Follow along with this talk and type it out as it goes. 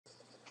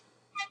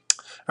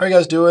How are you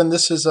guys doing?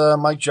 This is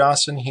Mike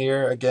Johnson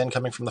here, again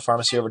coming from the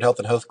pharmacy over at Health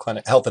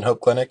and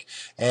Hope Clinic.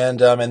 And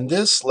in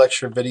this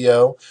lecture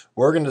video,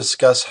 we're going to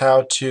discuss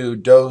how to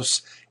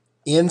dose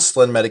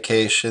insulin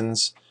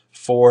medications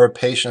for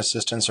patient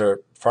assistance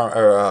or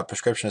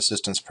prescription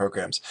assistance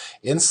programs.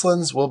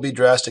 Insulins will be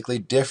drastically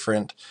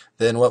different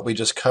than what we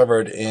just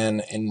covered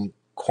in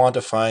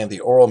quantifying the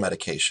oral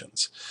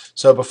medications.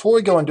 So before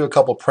we go and do a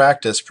couple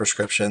practice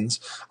prescriptions,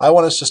 I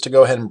want us just to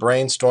go ahead and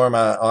brainstorm.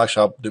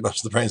 Actually, I'll do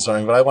most of the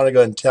brainstorming, but I want to go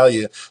ahead and tell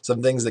you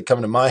some things that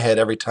come to my head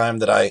every time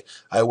that I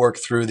work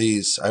through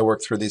these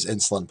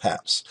insulin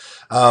PAPs.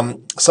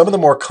 Some of the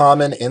more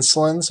common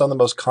insulins, some of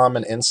the most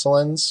common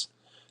insulins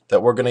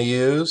that we're going to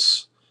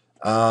use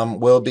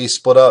will be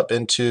split up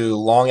into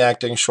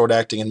long-acting,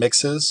 short-acting, and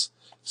mixes.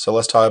 So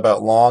let's talk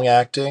about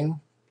long-acting.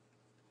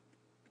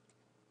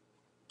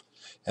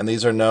 And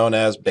these are known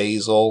as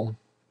basal.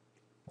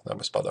 Let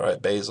me spell that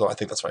right. Basal. I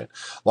think that's right.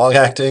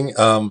 Long-acting,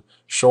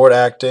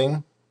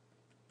 short-acting.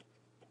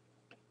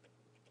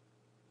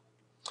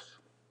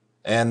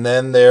 And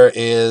then there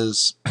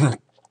is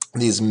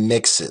these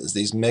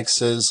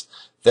mixes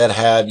that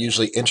have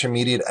usually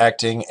intermediate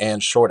acting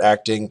and short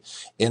acting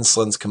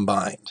insulins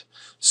combined.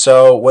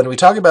 So when we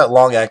talk about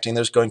long acting,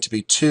 there's going to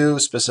be two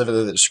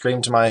specifically that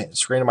scream to my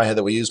head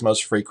that we use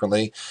most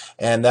frequently,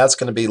 and that's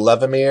going to be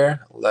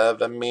Levemir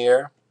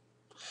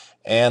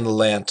and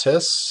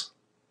Lantus.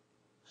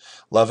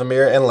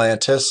 Levemir and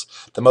Lantus.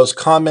 The most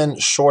common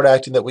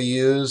short-acting that we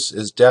use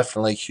is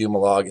definitely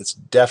Humalog. It's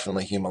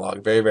definitely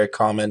Humalog. Very, very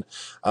common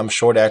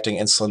short-acting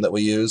insulin that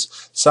we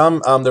use.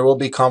 Some there will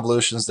be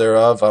convolutions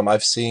thereof.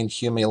 I've seen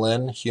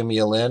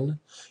Humulin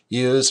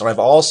used, and I've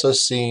also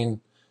seen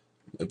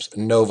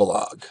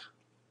Novolog.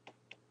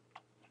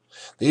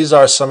 These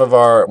are some of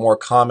our more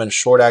common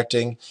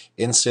short-acting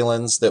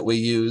insulins that we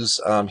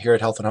use here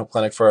at Health and Hope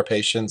Clinic for our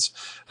patients.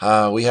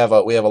 We have a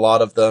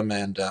lot of them,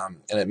 and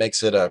it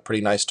makes it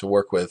pretty nice to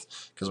work with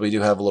because we do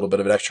have a little bit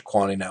of an extra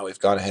quantity now. We've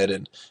gone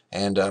ahead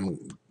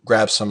and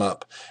grabbed some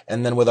up.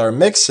 And then with our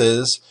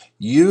mixes,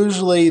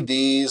 usually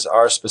these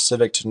are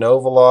specific to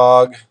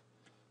Novolog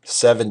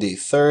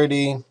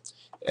 70-30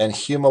 and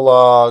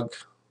Humalog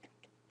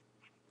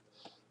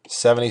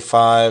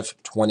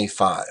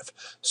 75-25.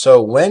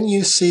 So when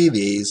you see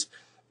these,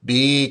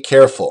 be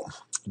careful.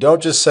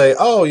 Don't just say,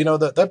 oh, you know,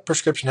 that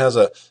prescription has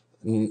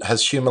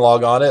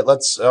Humalog on it.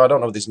 I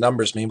don't know what these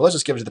numbers mean, but let's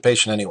just give it to the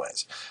patient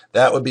anyways.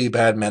 That would be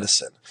bad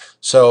medicine.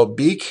 So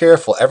be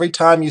careful. Every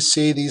time you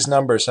see these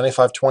numbers,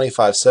 75-25,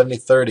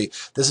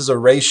 70-30, this is a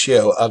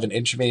ratio of an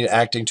intermediate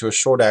acting to a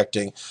short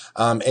acting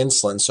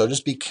insulin. So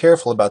just be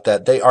careful about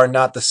that. They are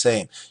not the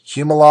same.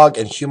 Humalog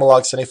and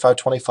Humalog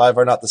 75-25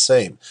 are not the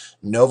same.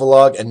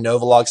 Novolog and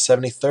Novolog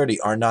 70-30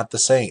 are not the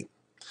same.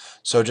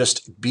 So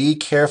just be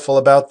careful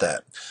about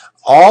that.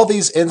 All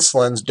these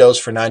insulins dose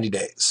for 90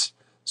 days.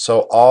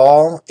 So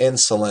all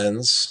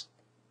insulins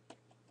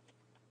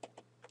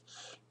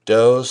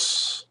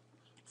dose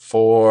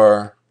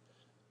for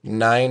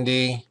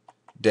 90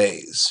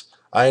 days.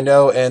 I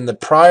know in the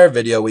prior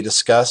video we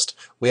discussed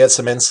we had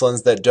some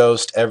insulins that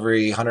dosed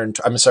every we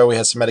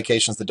had some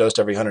medications that dosed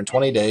every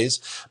 120 days,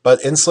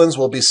 but insulins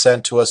will be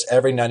sent to us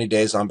every 90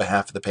 days on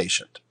behalf of the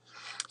patient.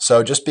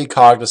 So just be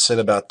cognizant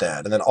about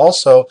that. And then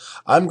also,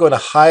 I'm going to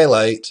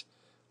highlight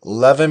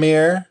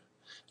Levemir,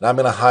 and I'm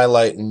going to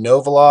highlight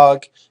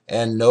Novolog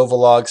and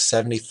Novolog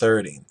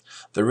 70-30.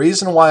 The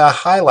reason why I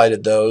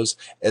highlighted those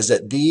is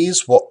that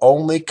these will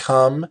only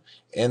come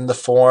in the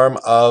form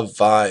of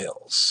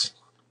vials.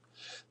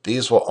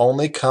 These will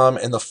only come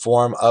in the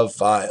form of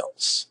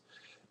vials.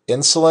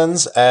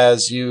 Insulins,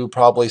 as you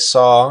probably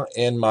saw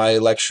in my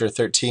lecture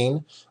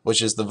 13,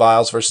 which is the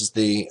vials versus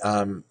the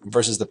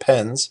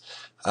pens,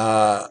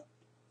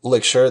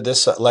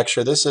 this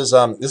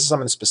is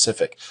something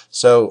specific.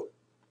 So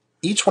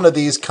each one of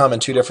these come in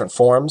two different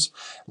forms.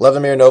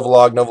 Levemir,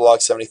 Novolog, Novolog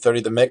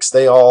 70-30, the mix,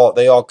 they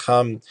all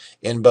come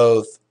in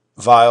both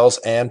vials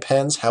and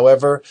pens.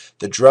 However,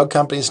 the drug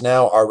companies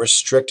now are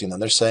restricting them.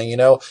 They're saying, you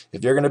know,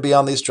 if you're going to be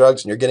on these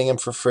drugs and you're getting them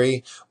for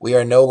free, we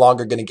are no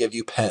longer going to give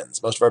you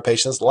pens. Most of our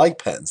patients like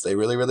pens. They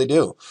really, really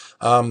do.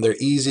 They're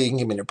easy. You can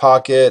keep them in your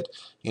pocket.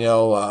 You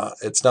know,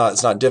 it's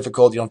not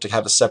difficult. You don't have to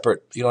have a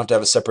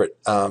separate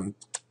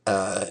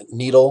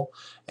needle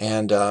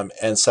and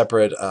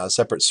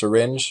separate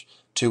syringe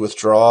to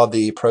withdraw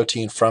the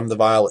protein from the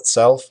vial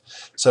itself.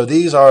 So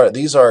these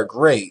are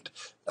great.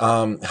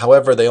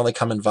 However, they only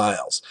come in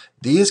vials.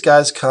 These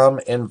guys come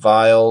in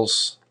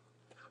vials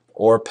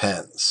or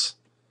pens.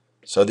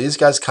 So these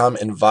guys come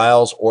in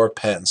vials or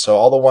pens. So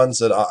all the ones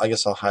that I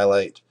guess I'll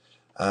highlight,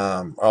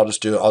 or I'll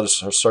just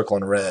circle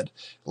in red.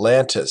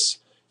 Lantus,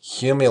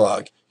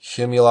 Humulog,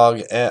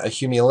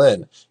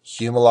 Humulin,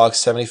 Humalog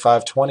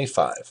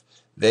 75-25.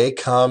 They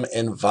come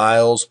in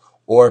vials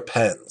or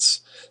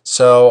pens.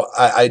 So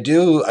I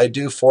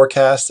do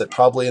forecast that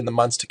probably in the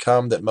months to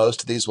come that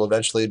most of these will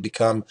eventually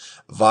become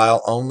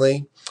vial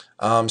only.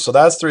 So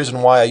that's the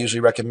reason why I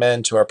usually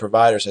recommend to our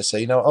providers. I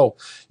say, is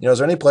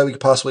there any play we could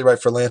possibly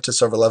write for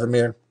Lantus over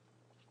Levemir?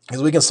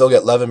 Because we can still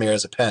get Levemir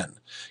as a pen.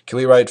 Can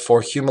we write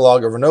for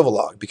Humalog over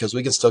Novolog? Because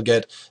we can still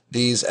get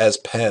these as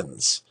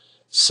pens.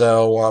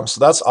 So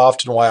that's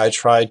often why I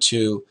try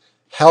to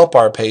help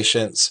our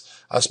patients,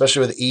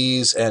 especially with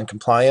ease and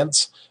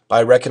compliance,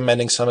 by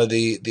recommending some of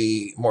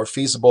the more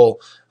feasible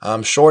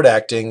short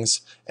actings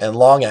and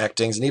long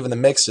actings, and even the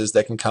mixes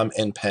that can come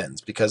in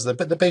pens, because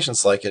the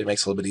patients like it. It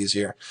makes it a little bit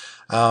easier.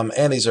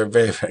 And these are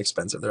very, very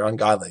expensive. They're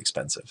ungodly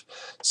expensive.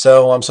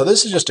 So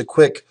this is just a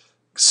quick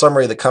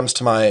summary that comes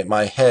to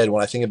my head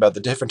when I think about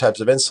the different types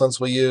of insulins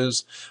we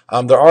use.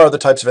 There are other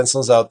types of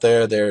insulins out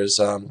there. There's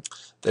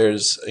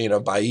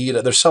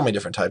Baida. There's so many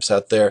different types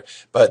out there,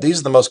 but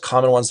these are the most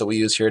common ones that we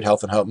use here at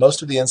Health and Hope.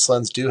 Most of the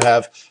insulins do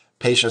have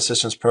patient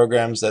assistance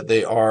programs that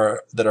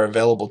are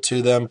available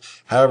to them.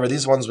 However,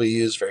 these ones we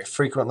use very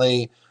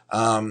frequently.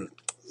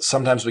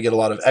 Sometimes we get a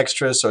lot of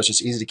extras, so it's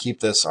just easy to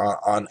keep this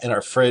in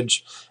our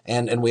fridge.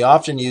 And we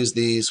often use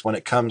these when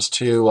it comes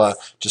to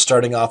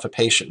starting off a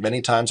patient.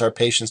 Many times our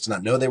patients do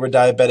not know they were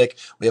diabetic.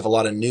 We have a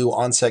lot of new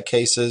onset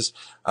cases.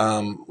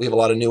 We have a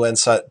lot of new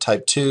onset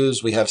type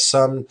 2s. We have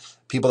some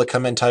people that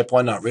come in type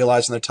 1 not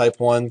realizing they're type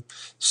 1.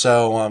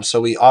 So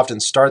we often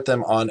start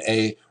them on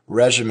a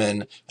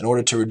regimen in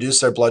order to reduce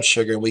their blood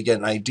sugar, and we get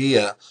an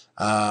idea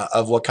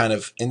of what kind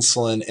of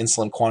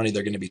insulin quantity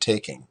they're going to be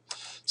taking.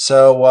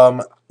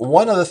 So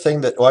one other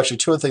thing that, well, actually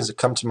two other things that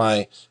come to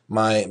my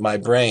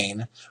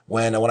brain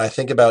when I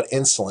think about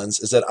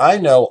insulins is that I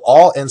know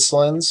all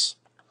insulins,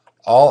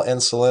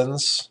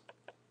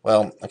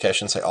 well, okay, I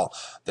shouldn't say all.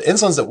 The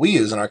insulins that we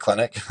use in our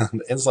clinic,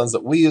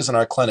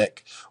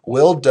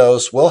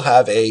 will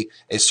have a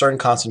certain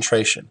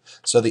concentration.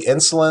 So the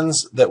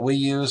insulins that we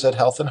use at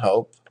Health and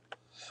Hope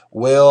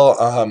will,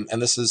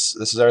 and this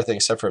is everything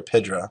except for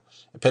Epidra.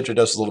 Epidra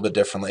doses a little bit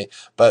differently,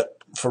 but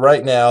for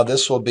right now,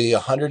 this will be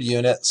 100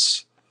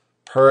 units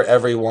per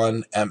every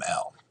 1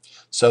 ml.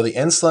 So the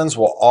insulins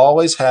will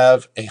always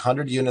have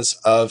 100 units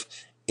of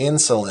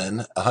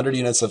insulin, 100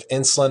 units of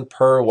insulin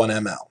per 1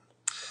 ml.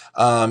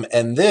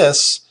 And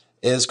this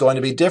is going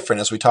to be different,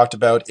 as we talked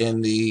about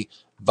in the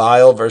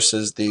vial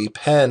versus the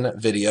pen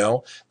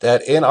video,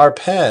 that in our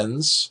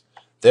pens,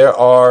 there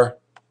are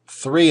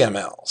 3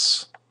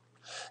 mLs.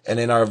 And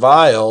in our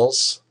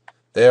vials,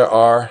 there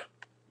are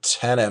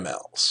 10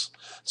 mLs.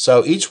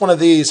 So each one of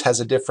these has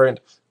a different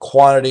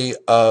quantity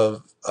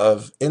of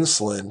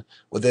insulin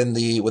within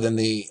the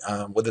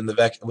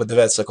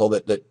vesicle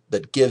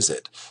that gives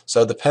it.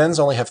 So the pens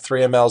only have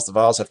 3 mLs, the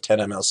vials have 10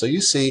 mLs. So you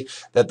see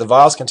that the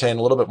vials contain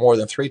a little bit more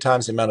than 3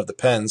 times the amount of the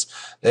pens.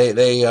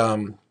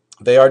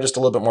 They are just a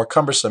little bit more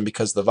cumbersome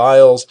because the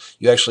vials,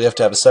 you actually have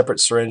to have a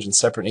separate syringe and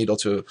separate needle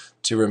to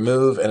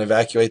remove and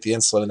evacuate the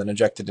insulin and then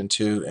inject it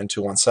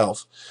into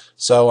oneself.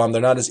 So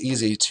they're not as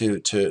easy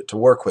to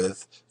work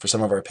with for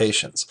some of our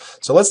patients.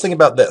 So let's think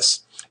about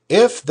this.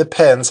 If the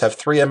pens have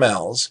 3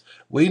 mLs,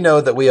 we know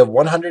that we have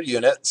 100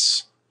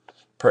 units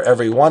per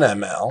every 1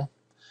 ml,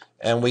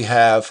 and we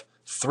have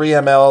 3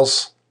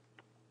 mLs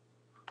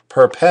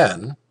per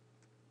pen.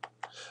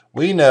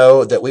 We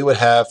know that we would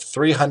have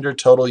 300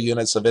 total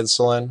units of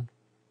insulin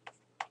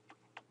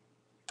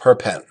per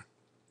pen.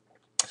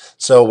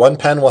 So 1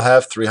 pen will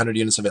have 300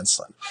 units of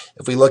insulin.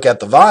 If we look at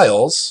the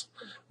vials,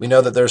 we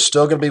know that there's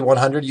still going to be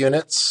 100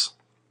 units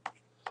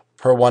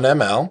per 1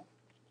 ml,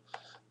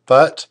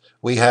 but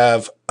we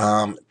have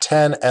 10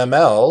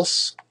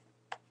 mLs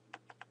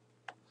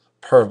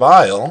per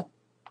vial,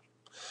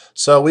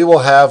 so we will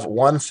have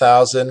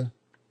 1,000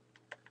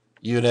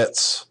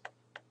 units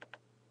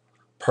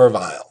per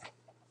vial.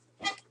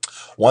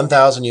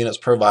 1,000 units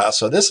per vial.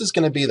 So this is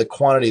going to be the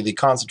quantity, the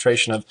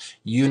concentration of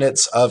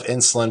units of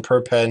insulin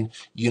per pen,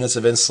 units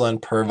of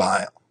insulin per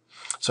vial.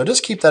 So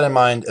just keep that in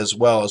mind as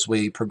well as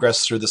we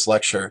progress through this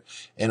lecture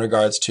in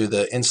regards to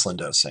the insulin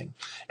dosing.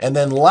 And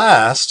then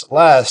last,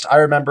 I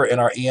remember in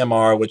our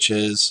EMR, which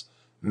is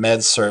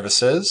Med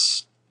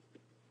Services,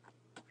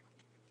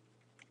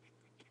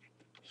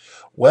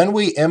 when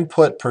we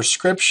input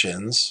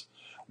prescriptions,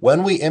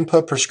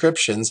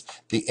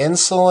 the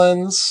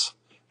insulin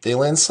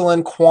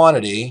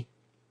quantity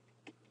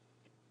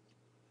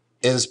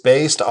is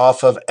based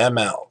off of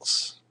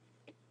mLs.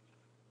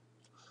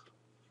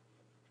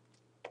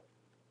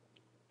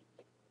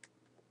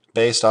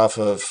 Based off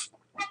of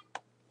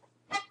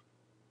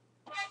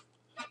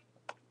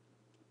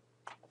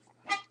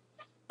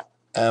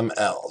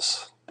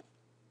mLs.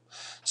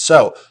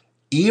 So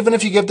even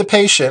if you give the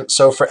patient,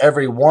 so for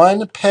every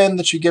 1 pen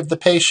that you give the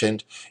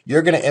patient,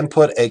 you're going to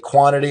input a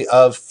quantity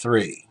of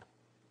 3.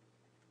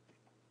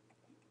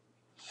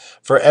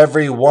 For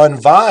every 1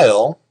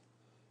 vial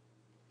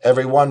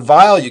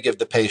you give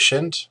the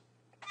patient,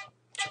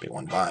 should be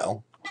 1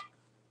 vial.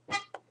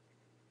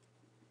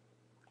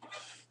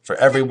 For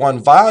every 1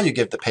 vial you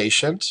give the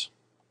patient,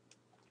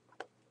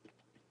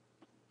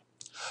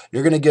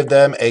 you're going to give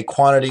them a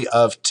quantity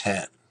of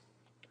 10.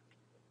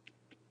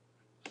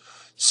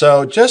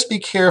 So just be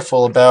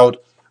careful about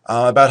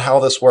how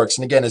this works.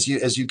 And again, as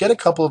you get a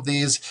couple of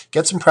these,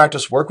 get some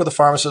practice, work with a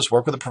pharmacist,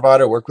 work with a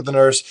provider, work with a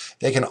nurse.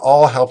 They can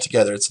all help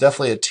together. It's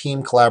definitely a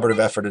team collaborative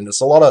effort, and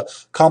it's a lot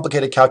of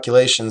complicated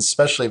calculations,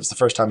 especially if it's the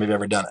first time you've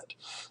ever done it.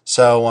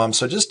 So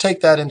just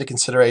take that into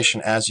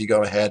consideration as you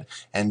go ahead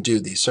and do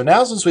these. So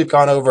now, since we've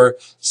gone over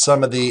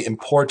some of the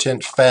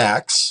important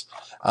facts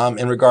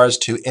in regards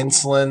to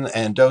insulin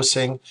and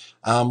dosing,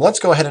 let's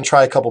go ahead and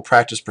try a couple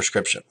practice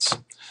prescriptions.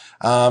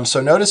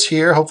 So notice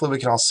here, hopefully we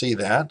can all see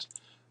that.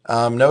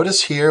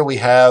 Notice here we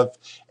have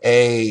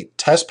a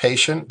test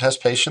patient.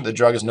 The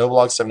drug is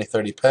Novolog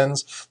 7030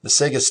 pens. The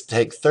SIG is to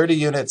take 30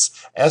 units,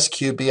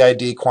 SQ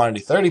BID quantity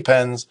 30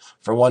 pens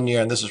for 1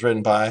 year, and this is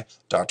written by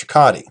Dr.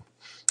 Cotty.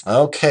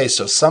 Okay,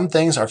 so some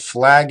things are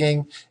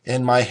flagging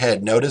in my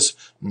head. Notice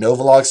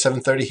Novolog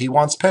 730, he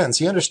wants pens.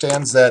 He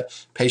understands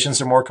that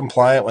patients are more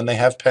compliant when they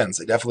have pens.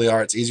 They definitely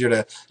are. It's easier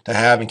to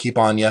have and keep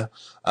on you.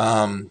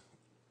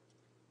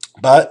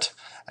 But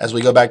as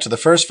we go back to the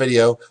first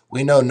video,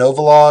 we know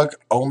Novolog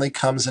only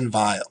comes in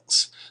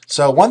vials.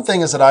 So one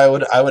thing is that I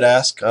would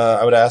ask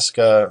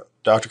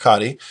Dr.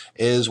 Cotty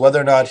is whether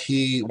or not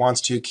he wants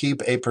to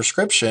keep a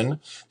prescription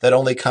that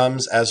only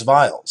comes as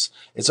vials.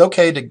 It's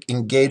okay to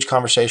engage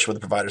conversation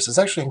with the providers. It's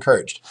actually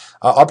encouraged.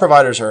 Our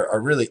providers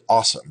are really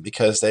awesome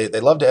because they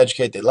love to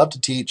educate, they love to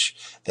teach,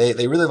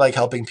 they really like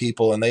helping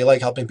people, and they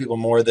like helping people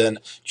more than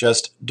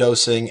just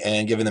dosing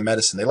and giving them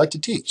medicine. They like to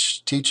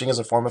teach. Teaching is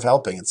a form of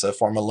helping. It's a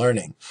form of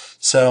learning.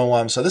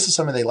 So this is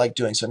something they like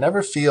doing. So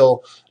never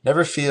feel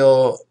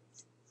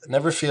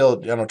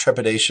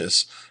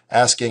trepidatious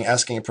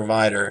asking a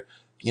provider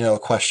a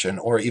question,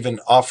 or even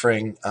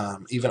offering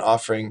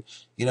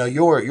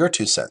your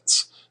 2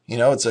 cents.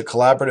 It's a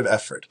collaborative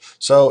effort.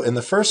 So in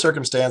the first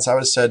circumstance, I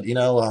would have said,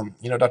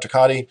 Dr.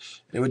 Cotty,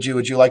 would you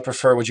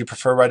prefer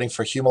writing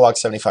for Humalog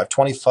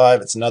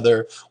 7525? It's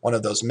another one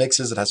of those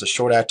mixes that has a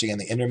short acting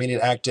and the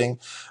intermediate acting.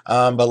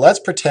 But let's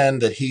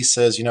pretend that he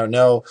says,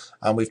 no,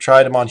 we've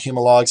tried him on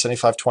Humalog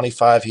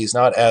 7525. He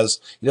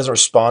doesn't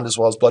respond as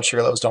well. His blood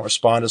sugar levels don't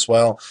respond as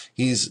well.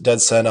 He's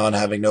dead set on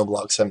having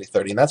Novolog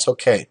 7030, and that's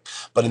okay.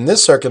 But in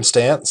this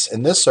circumstance,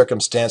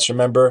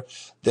 remember,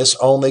 this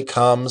only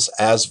comes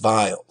as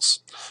vials.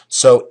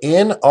 So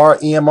in our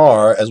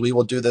EMR, as we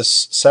will do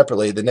this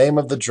separately, the name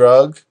of the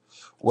drug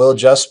will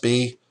just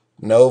be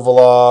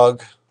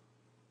Novolog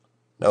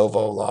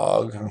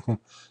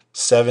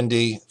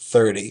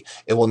 7030.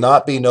 It will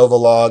not be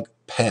Novolog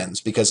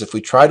pens, because if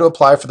we try to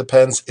apply for the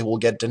pens, it will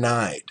get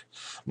denied.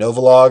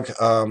 Novolog,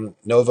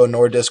 Novo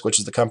Nordisk, which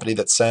is the company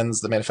that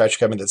sends, the manufacturing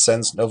company that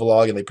sends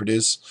Novolog, and they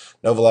produce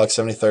Novolog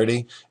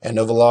 7030, and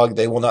Novolog,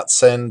 they will not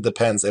send the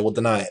pens. They will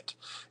deny it,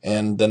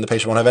 and then the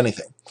patient won't have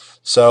anything.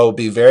 So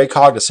be very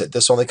cognizant.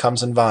 This only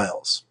comes in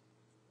vials.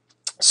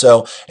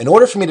 So in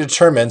order for me to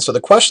determine, so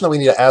the question that we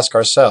need to ask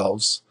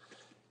ourselves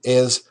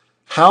is,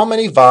 how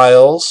many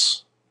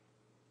vials,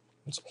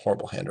 it's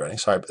horrible handwriting,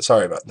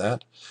 sorry about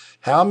that.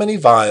 How many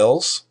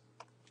vials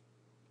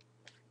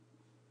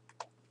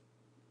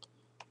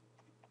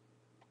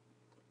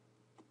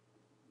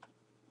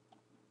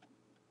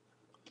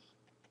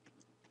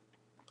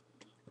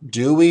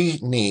do we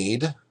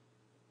need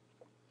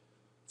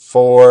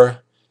for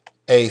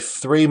a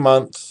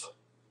 3-month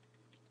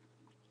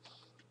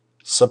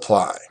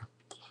supply?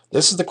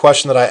 This is the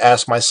question that I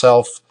ask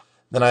myself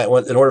in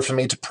order for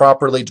me to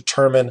properly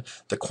determine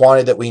the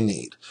quantity that we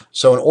need.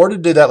 So in order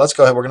to do that, let's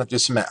go ahead. We're going to do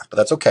some math, but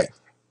that's okay.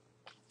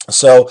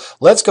 So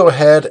let's go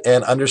ahead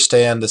and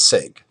understand the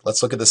SIG.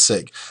 Let's look at the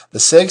SIG. The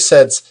SIG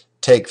says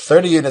take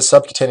 30 units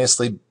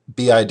subcutaneously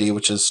BID,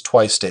 which is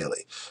twice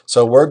daily.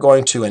 So we're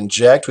going to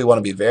inject, we want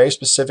to be very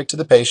specific to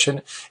the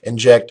patient,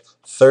 inject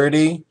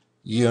 30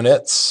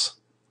 units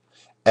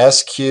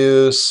SQ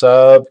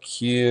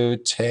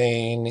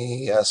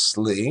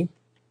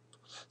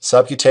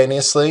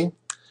subcutaneously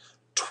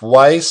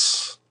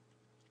twice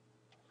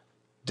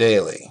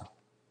daily.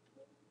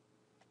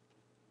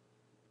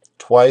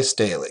 Twice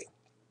daily.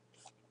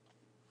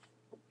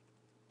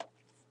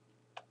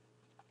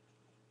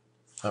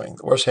 Having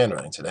the worst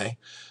handwriting today.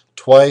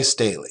 Twice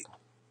daily.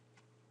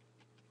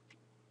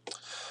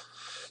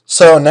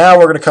 So now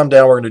we're going to come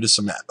down, we're going to do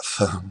some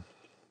math.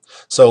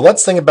 So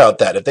let's think about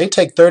that. If they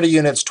take 30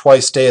 units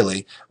twice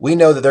daily, we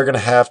know that they're going to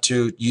have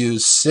to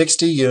use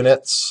 60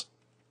 units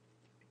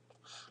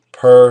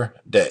per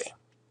day.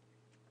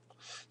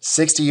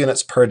 60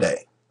 units per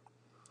day.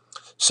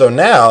 So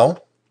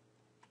now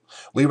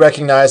we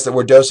recognize that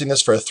we're dosing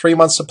this for a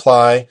 3-month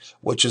supply,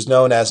 which is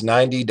known as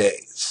 90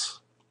 days.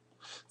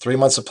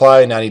 3-month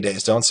supply, 90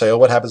 days. Don't say, oh,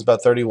 what happens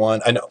about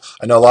 31? I know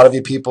a lot of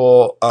you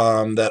people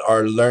that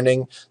are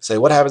learning say,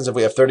 what happens if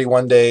we have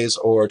 31 days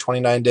or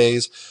 29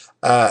 days?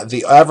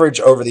 The average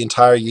over the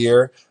entire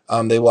year,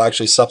 they will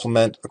actually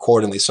supplement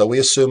accordingly. So we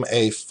assume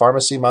a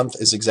pharmacy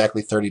month is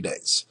exactly 30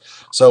 days.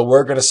 So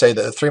we're going to say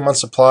that a 3-month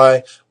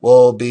supply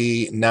will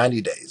be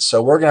 90 days.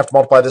 So we're going to have to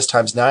multiply this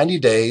times 90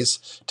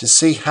 days to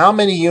see how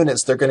many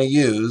units they're going to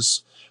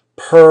use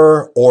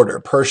per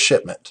order, per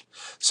shipment.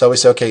 So we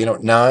say, okay,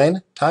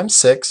 9 times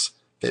 6,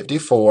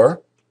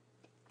 54,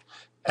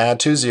 add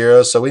 2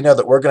 zeros. So we know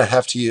that we're going to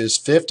have to use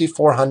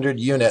 5,400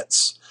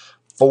 units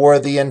for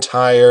the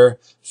entire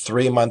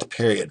 3-month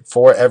period,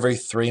 for every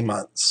 3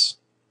 months.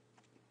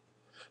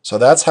 So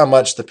that's how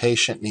much the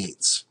patient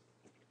needs.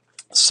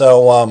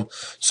 So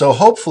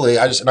hopefully,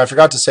 I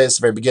forgot to say this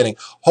at the very beginning.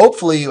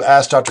 Hopefully, you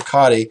asked Dr.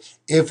 Cotty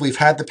if we've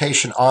had the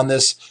patient on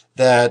this,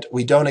 that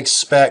we don't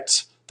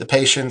expect the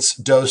patient's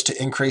dose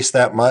to increase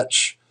that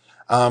much.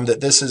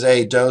 That this is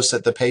a dose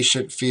that the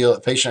patient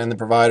and the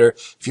provider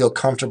feel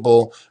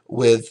comfortable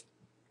with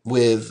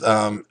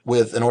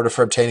in order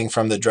for obtaining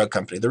from the drug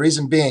company. The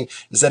reason being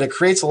is that it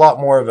creates a lot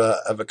more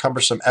of a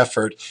cumbersome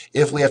effort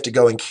if we have to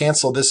go and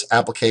cancel this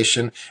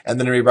application and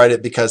then rewrite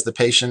it because the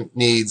patient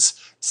needs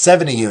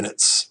 70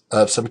 units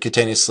of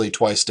subcutaneously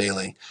twice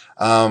daily.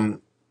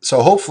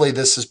 So hopefully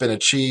this has been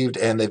achieved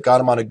and they've got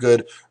them on a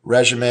good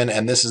regimen,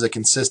 and this is a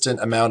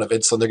consistent amount of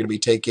insulin they're going to be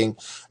taking,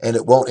 and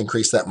it won't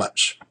increase that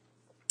much.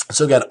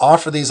 So again,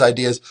 offer these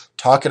ideas,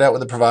 talk it out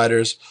with the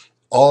providers.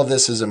 All of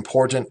this is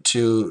important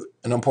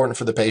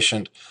for the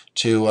patient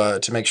to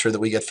make sure that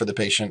we get for the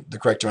patient the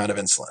correct amount of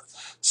insulin.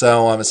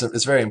 So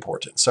it's very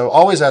important. So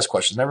always ask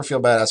questions. Never feel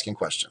bad asking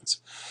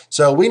questions.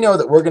 So we know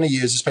that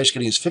this patient's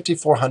going to use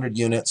 5,400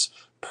 units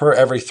per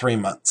every 3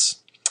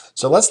 months.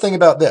 So let's think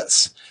about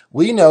this.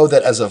 We know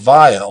that as a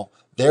vial,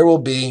 there will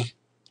be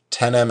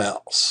 10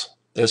 mLs.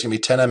 There's going to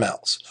be 10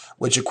 mLs,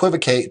 which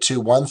equivocate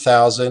to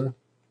 1,000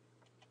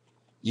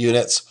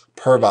 units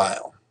per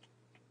vial.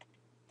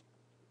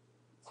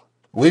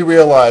 We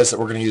realize that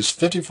we're going to use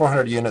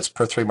 5,400 units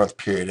per 3-month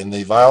period, and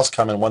the vials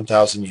come in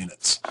 1,000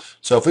 units.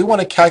 So if we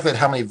want to calculate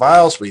how many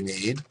vials we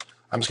need,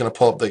 I'm just going to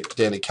pull up the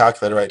daily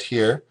calculator right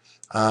here.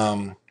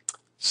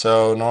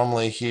 So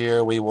normally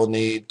here we will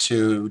need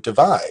to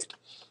divide.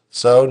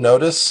 So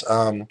notice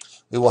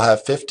we will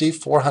have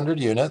 5,400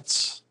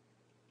 units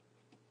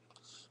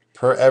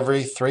per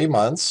every 3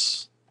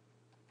 months,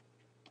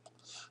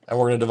 and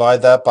we're going to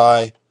divide that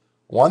by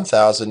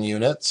 1,000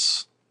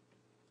 units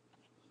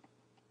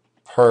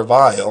per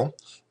vial.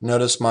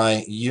 Notice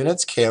my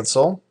units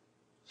cancel.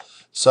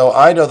 So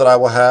I know that I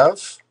will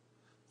have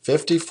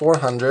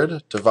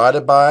 5,400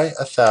 divided by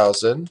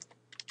 1,000,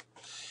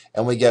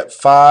 and we get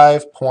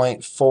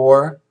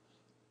 5.4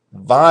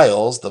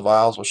 vials. The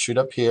vials will shoot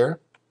up here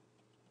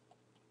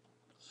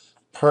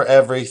per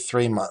every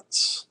 3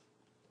 months.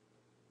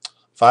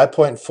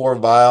 5.4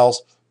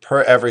 vials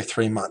per every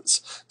 3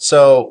 months.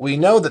 So we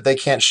know that they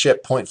can't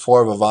ship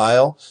 0.4 of a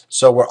vial,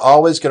 so we're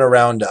always going to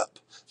round up.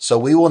 So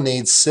we will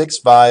need 6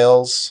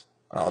 vials.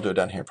 I'll do it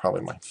down here.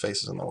 Probably my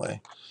face is in the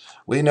way.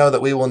 We know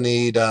that we will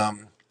need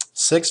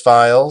 6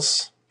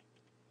 vials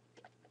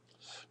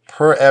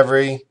per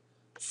every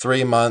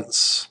 3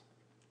 months.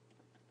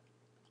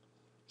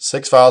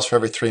 6 vials for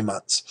every 3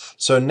 months.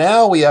 So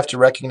now we have to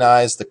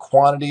recognize the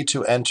quantity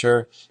to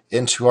enter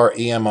into our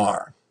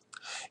EMR.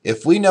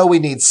 If we know we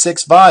need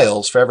 6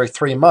 vials for every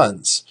 3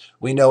 months,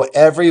 we know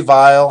every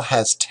vial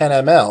has 10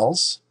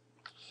 mLs.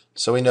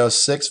 So we know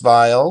 6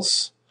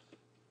 vials,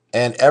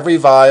 and every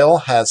vial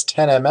has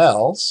 10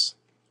 mLs.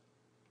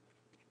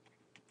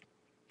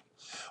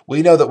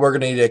 We know that we're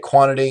going to need a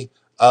quantity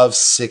of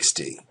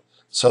 60.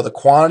 So the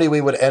quantity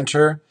we would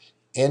enter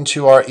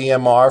into our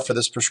EMR for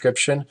this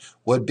prescription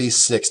would be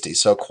 60.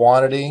 So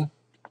quantity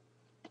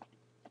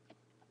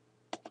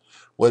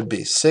would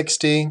be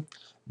 60.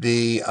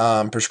 The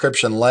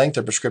prescription length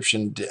or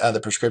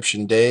the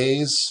prescription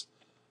days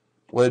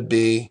would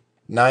be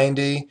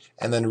 90,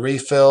 and then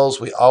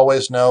refills, we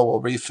always know we'll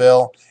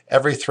refill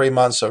every 3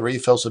 months, so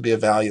refills would be a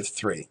value of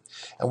 3.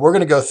 And we're going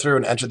to go through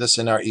and enter this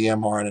in our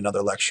EMR in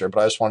another lecture,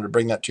 but I just wanted to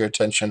bring that to your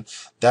attention.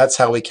 That's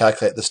how we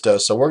calculate this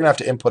dose. So we're going to have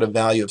to input a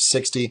value of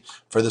 60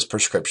 for this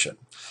prescription.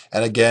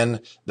 And again,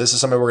 this is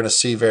something we're going to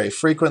see very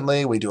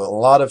frequently. We do a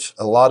lot of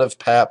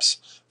PAPs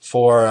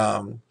for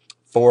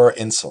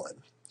insulin.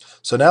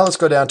 So now let's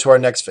go down to our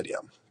next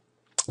video.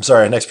 I'm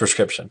sorry, our next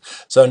prescription.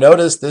 So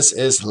notice this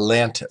is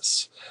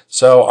Lantus.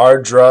 So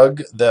our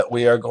drug that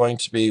we are going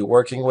to be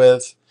working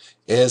with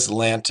is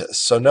Lantus.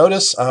 So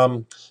notice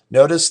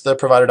the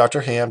provider,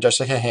 Dr. Ham,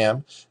 Jessica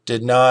Ham,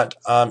 did not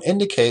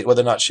indicate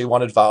whether or not she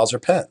wanted vials or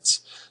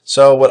pens.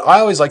 So what I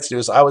always like to do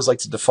is I always like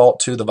to default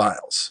to the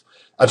vials.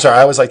 I'm sorry,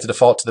 I always like to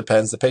default to the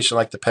pens. The patient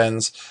likes the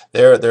pens.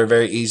 They're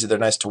very easy. They're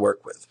nice to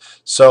work with.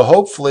 So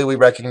hopefully we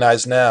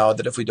recognize now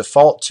that if we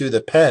default to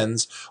the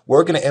pens,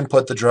 we're going to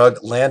input the drug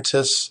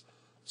Lantus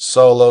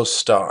Solo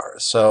Star.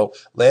 So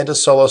Lantus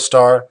Solo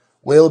Star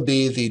will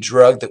be the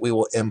drug that we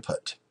will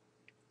input.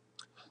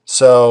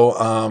 So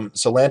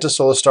Lantus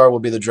Solo Star will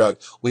be the drug.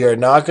 We are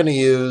not going to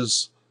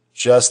use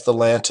just the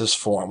Lantus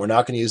form. We're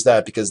not going to use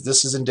that because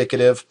this is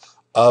indicative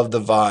of the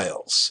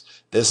vials.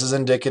 This is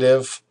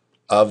indicative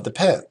of the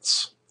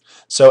pens.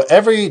 So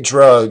every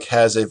drug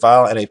has a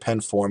vial and a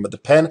pen form, but the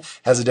pen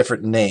has a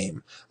different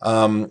name.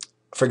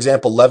 For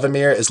example,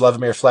 Levemir is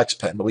Levemir Flex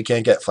Pen, but we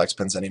can't get Flex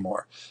Pens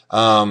anymore.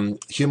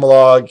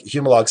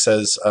 Humalog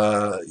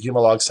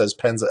says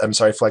pens. I'm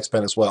sorry, Flex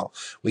Pen as well.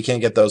 We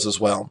can't get those as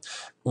well.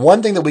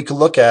 One thing that we could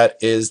look at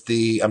is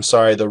the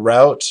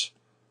route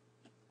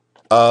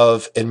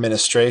of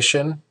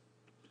administration,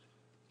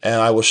 and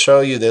I will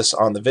show you this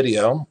on the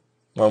video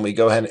when we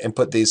go ahead and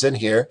input these in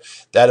here.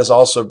 That is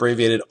also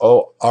abbreviated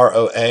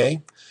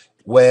ROA.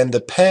 When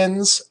the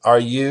pens are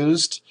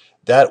used,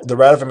 the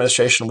route of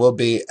administration will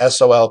be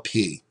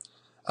SOLP.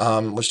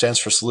 which stands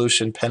for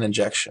solution pen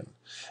injection.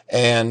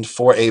 And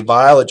for a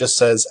vial, it just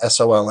says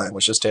SOLN,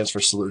 which just stands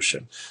for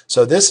solution.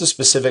 So this is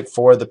specific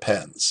for the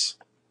pens.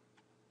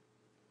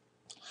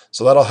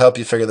 So that'll help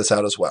you figure this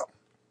out as well.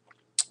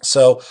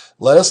 So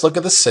let us look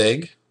at the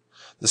SIG.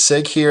 The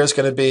SIG here is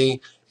going to be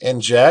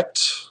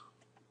inject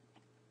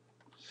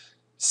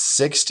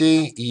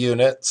 60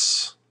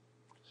 units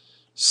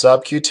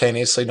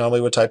subcutaneously. Normally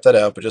we would type that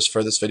out, but just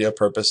for this video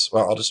purpose,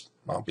 well,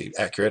 I'll be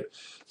accurate.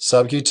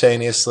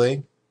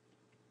 Subcutaneously.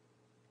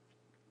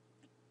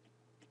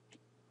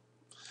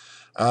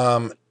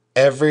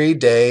 Every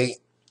day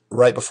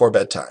right before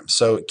bedtime.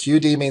 So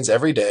QD means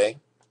every day.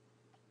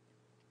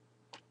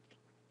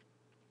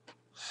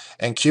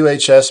 And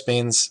QHS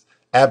means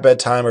at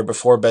bedtime or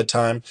before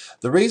bedtime.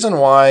 The reason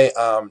why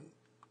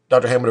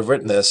Dr. Ham would have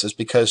written this is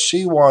because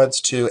she wants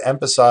to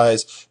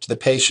emphasize to the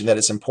patient that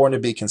it's important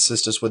to be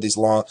consistent with these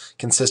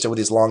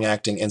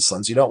long-acting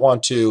insulins. You don't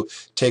want to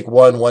take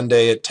one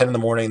day at 10 in the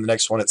morning and the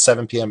next one at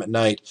 7 p.m. at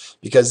night,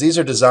 because these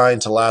are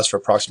designed to last for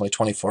approximately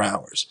 24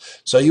 hours.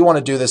 So you want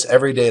to do this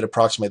every day at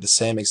approximately the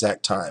same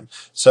exact time.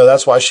 So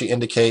that's why she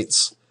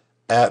indicates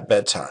at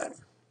bedtime.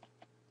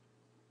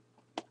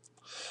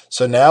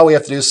 So now we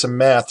have to do some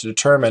math to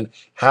determine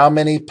how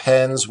many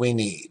pens we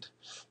need.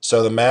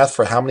 So the math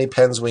for how many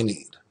pens we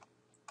need.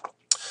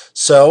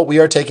 So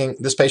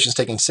this patient's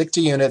taking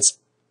 60 units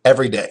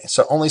every day.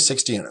 So only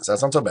 60 units.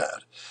 That's not so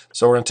bad.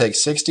 So we're going to take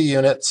 60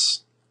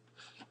 units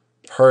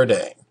per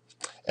day.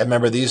 And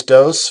remember, these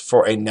dose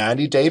for a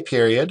 90-day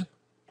period.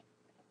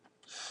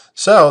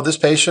 So this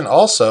patient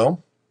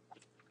also,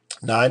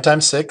 9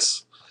 times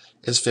 6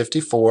 is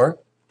 54.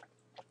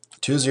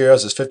 2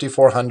 zeros is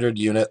 5,400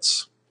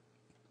 units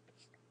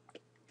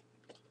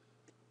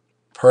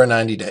per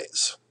 90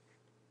 days.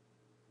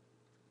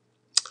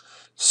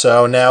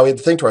 So now we have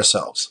to think to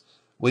ourselves.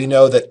 We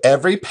know that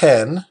every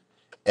pen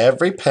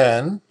has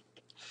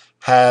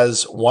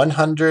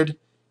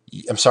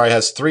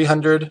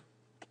 300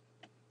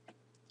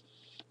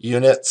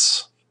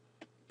 units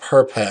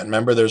per pen.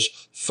 Remember,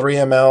 there's 3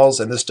 mLs,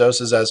 and this dose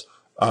is as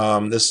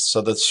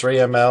so that's 3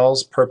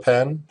 mLs per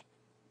pen,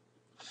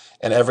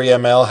 and every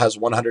ml has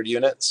 100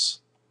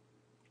 units.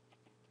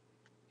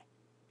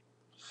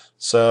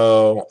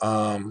 So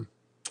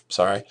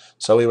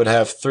so we would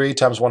have 3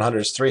 times 100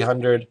 is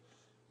 300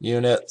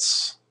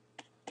 units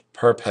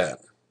per pen.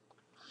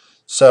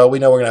 So we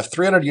know we're going to have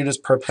 300 units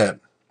per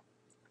pen.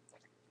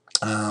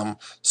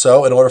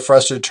 So in order for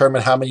us to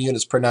determine how many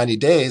units per 90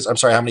 days,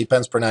 how many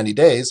pens per 90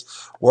 days,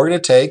 we're going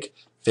to take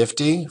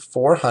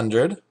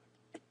 5,400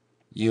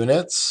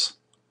 units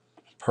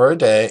per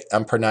day,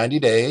 per 90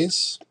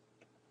 days,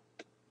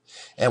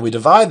 and we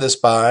divide this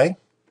by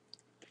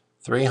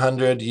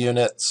 300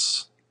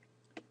 units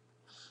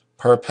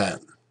per pen.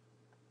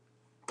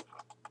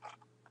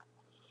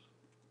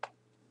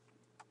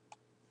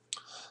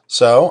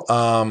 So,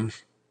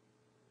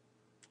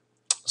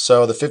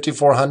 so the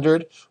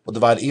 5,400 will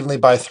divide evenly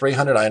by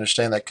 300. I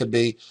understand that could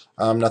be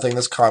nothing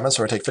that's common.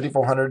 So we're going to take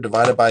 5,400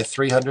 divided by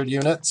 300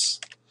 units.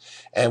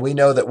 And we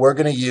know that we're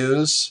going to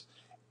use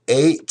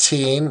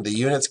 18, the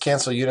units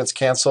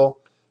cancel,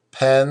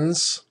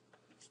 pens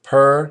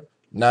per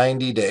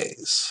 90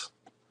 days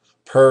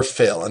per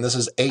fill. And this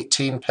is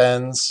 18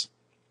 pens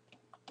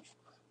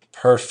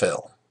per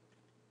fill.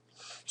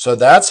 So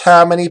that's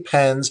how many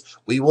pens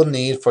we will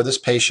need for this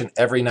patient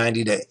every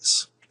 90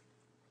 days.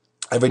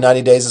 Every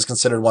 90 days is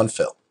considered 1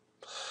 fill.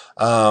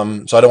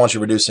 So I don't want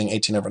you reducing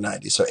 18 over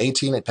 90. So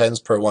 18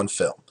 pens per 1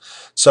 fill.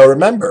 So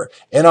remember,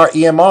 in our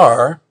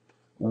EMR,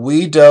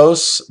 we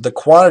dose the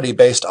quantity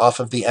based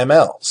off of the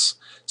mLs.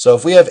 So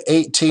if we have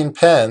 18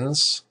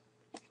 pens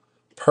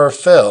per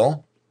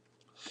fill,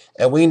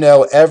 and we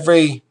know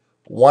every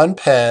 1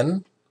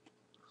 pen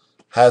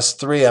has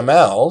 3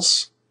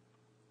 mLs,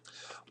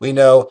 we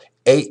know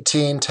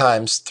 18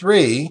 times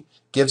 3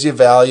 gives you a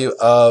value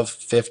of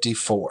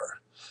 54.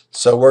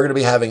 So we're going to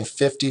be having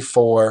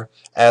 54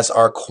 as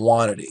our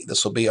quantity.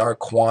 This will be our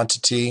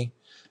quantity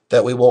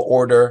that we will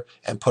order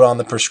and put on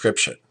the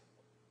prescription.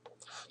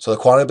 So the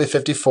quantity will be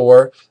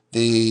 54.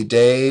 The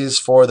days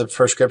for the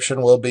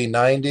prescription will be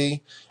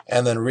 90,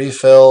 and then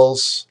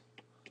refills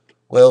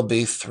will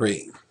be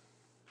 3.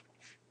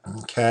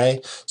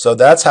 Okay, so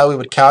that's how we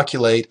would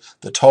calculate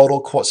the total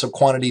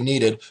quantity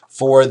needed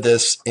for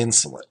this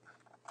insulin.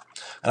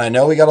 And I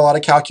know we got a lot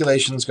of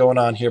calculations going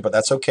on here, but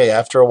that's okay.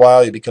 After a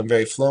while, you become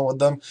very fluent with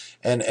them,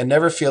 and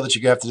never feel that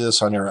you have to do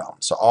this on your own.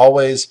 So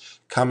always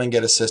come and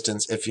get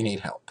assistance if you need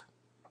help.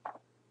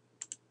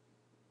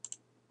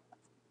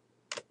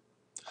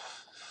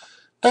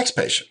 Next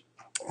patient.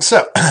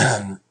 So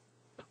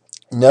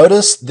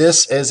notice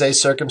this is a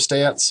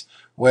circumstance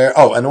where,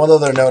 and one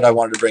other note I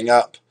wanted to bring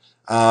up.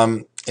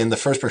 In the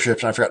first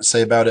prescription, I forgot to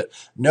say about it.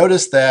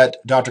 Notice that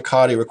Dr.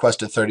 Cotty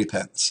requested 30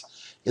 pens.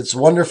 It's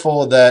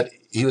wonderful that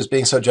he was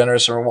being so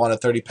generous and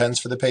wanted 30 pens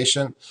for the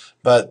patient,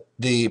 but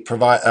the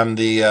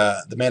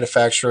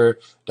manufacturer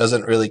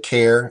doesn't really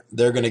care.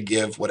 They're going to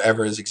give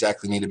whatever is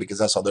exactly needed because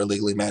that's all they're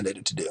legally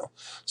mandated to do.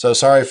 So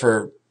sorry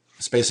for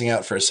spacing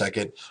out for a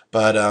second,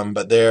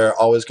 but they're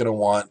always going to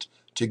want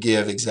to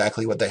give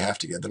exactly what they have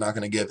to give. They're not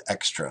going to give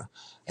extra.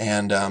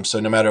 And so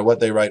no matter what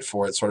they write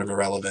for, it's sort of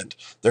irrelevant.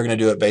 They're going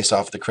to do it based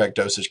off the correct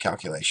dosage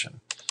calculation.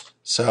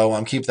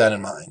 So keep that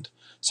in mind.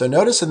 So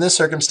notice in this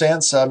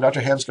circumstance,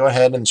 Dr. Hams go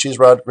ahead and she's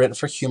written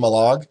for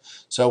Humalog.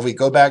 So if we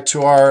go back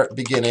to our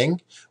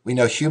beginning, we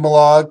know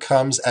Humalog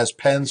comes as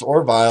pens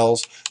or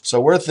vials. So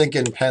we're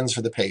thinking pens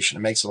for the patient.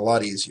 It makes it a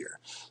lot easier.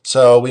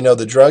 So we know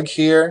the drug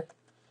here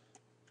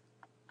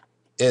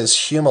is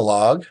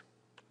Humalog.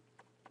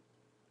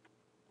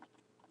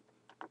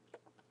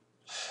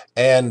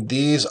 And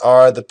these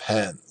are the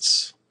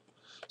pens.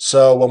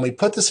 So when we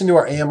put this into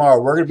our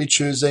EMR, we're going to be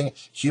choosing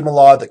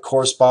Humalog that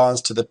corresponds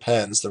to the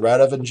pens. The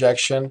route of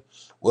injection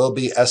will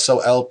be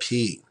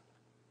SOLP.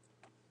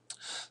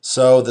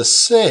 So the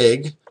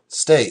SIG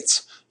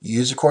states,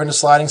 use according to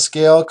sliding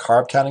scale,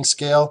 carb counting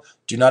scale,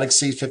 do not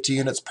exceed 50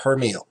 units per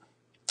meal.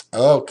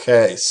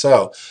 Okay,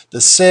 so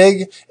the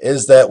SIG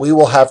is that we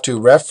will have to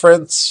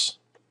reference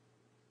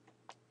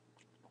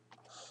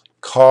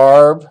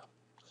carb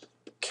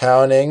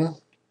counting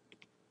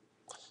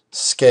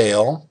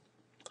scale.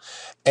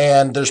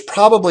 And there's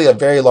probably a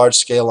very large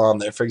scale on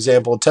there. For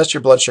example, test your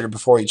blood sugar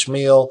before each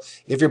meal.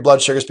 If your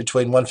blood sugar is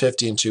between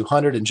 150 and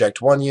 200,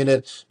 inject 1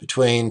 unit.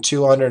 Between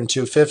 200 and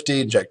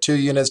 250, inject 2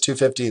 units.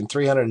 250 and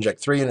 300,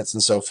 inject 3 units,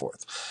 and so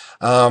forth.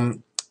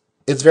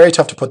 It's very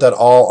tough to put that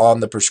all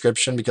on the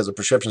prescription because the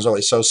prescription is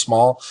only so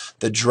small.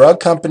 The drug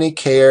company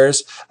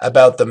cares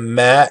about the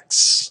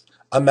max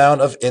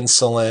amount of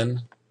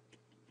insulin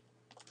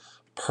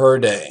per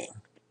day.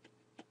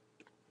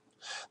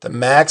 The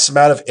max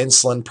amount of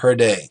insulin per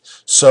day.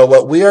 So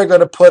what we are going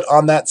to put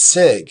on that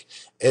SIG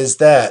is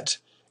that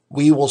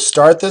we will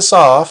start this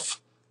off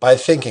by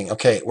thinking,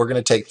 okay, we're going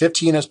to take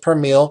 15 units per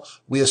meal.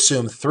 We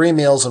assume 3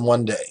 meals in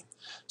one day.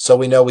 So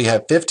we know we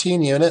have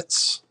 15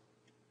 units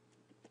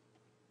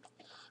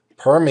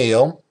per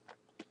meal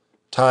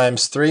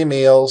times 3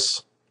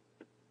 meals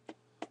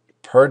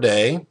per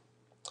day.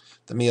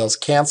 The meals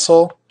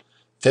cancel.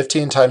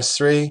 15 times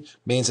 3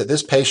 means that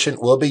this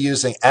patient will be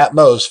using at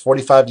most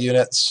 45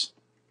 units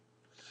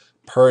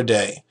per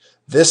day.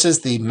 This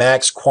is the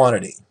max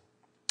quantity.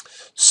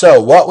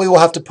 So what we will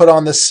have to put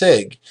on the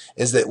SIG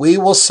is that we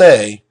will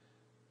say,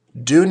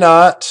 do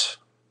not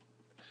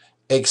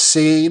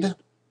exceed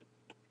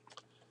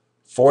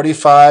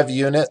 45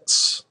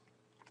 units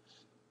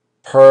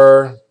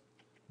per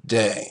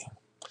day.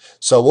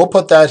 So we'll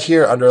put that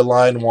here under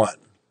line 1.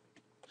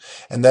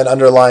 And then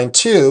under line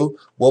 2,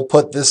 we'll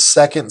put this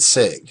second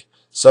SIG.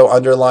 So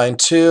under line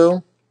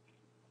 2,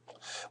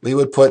 we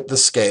would put the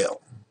scale.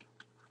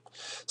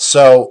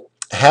 So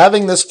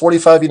having this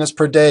 45 units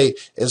per day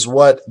is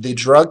what the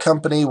drug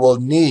company will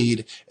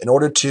need in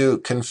order to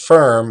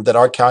confirm that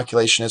our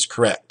calculation is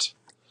correct.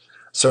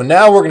 So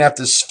now we're going to have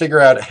to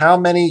figure out how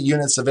many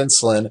units of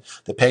insulin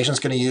the patient's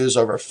going to use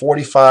over over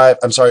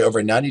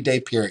a 90-day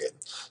period.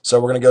 So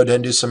we're going to go ahead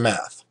and do some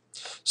math.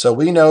 So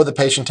we know the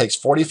patient takes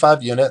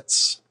 45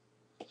 units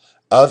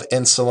of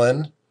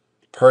insulin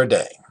per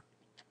day.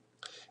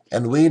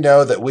 And we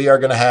know that we are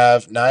going to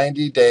have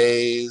 90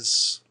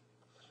 days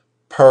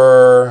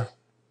per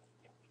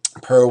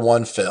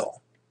one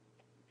fill.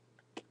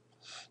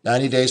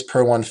 90 days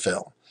per one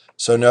fill.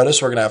 So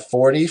notice we're going to have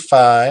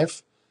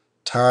 45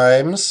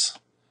 times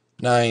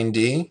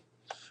 90.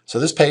 So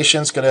this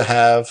patient's going to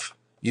have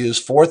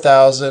used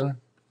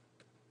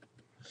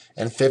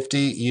 4,050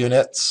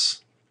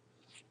 units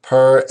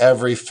per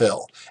every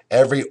fill.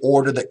 Every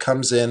order that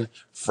comes in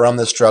from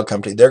this drug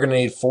company, they're going to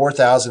need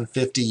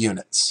 4,050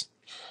 units.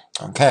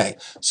 Okay,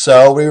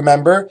 so we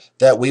remember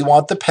that we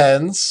want the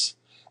pens,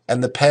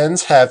 and the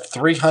pens have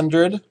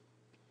 300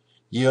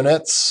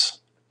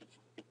 units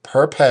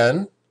per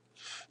pen.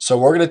 So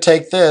we're going to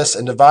take this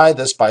and divide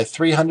this by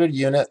 300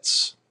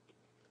 units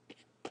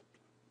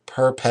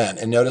per pen.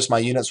 And notice my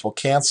units will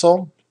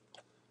cancel.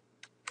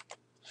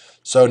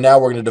 So now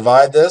we're going to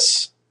divide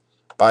this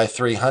by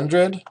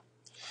 300.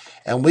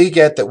 And we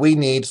get that we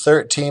need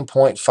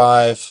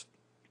 13.5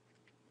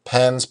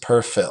 pens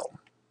per fill.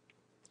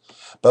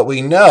 But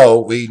we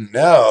know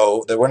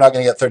that we're not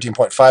going to get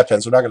 13.5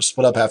 pens. We're not going to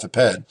split up half a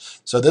pen.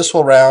 So this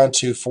will round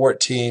to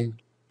 14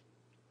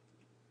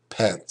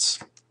 pens.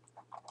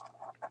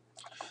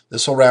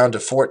 This will round to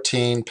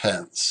 14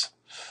 pens.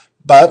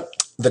 But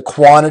the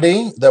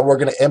quantity that we're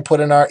going to input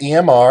in our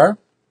EMR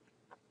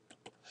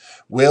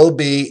will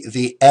be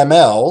the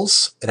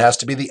mLs. It has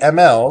to be the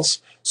mLs.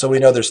 So we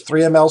know there's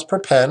 3 mLs per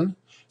pen.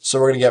 So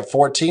we're going to get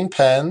 14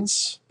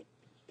 pens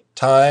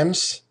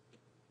times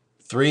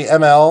 3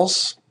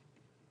 mLs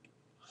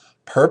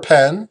per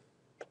pen.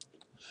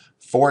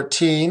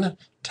 14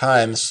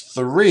 times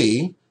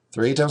 3.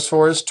 3 times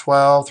 4 is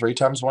 12. 3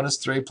 times 1 is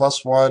 3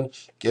 plus 1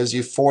 gives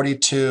you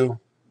 42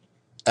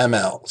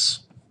 mLs.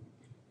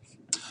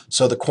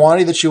 So the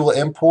quantity that you will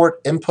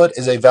input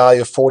is a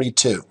value of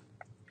 42.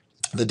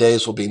 The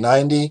days will be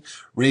 90.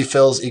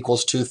 Refills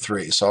equals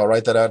 3. So I'll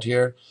write that out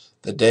here.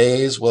 The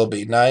days will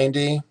be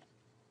 90.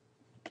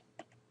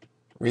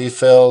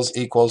 Refills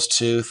equals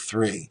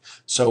 3.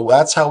 So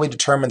that's how we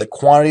determine the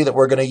quantity that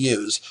we're going to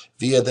use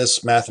via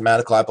this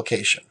mathematical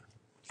application.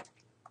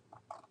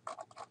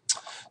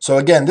 So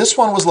again, this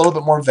one was a little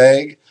bit more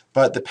vague,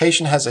 but the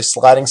patient has a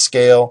sliding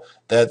scale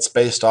that's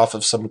based off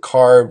of some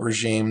carb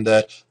regime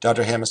that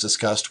Dr. Ham has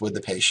discussed with the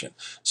patient.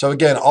 So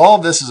again, all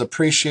of this is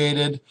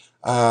appreciated.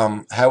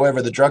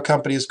 However, the drug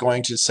company is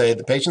going to say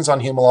the patient's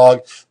on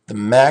Humalog, the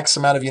max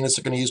amount of units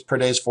they're going to use per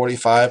day is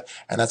 45,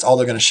 and that's all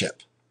they're going to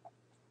ship.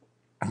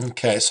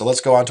 Okay, so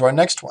let's go on to our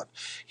next one.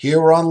 Here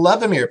we're on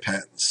Levemir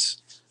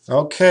pens.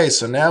 Okay,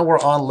 so now we're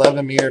on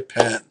Levemir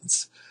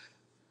pens.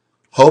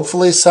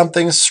 Hopefully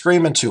something's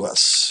screaming to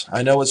us.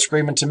 I know what's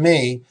screaming to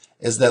me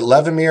is that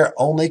Levemir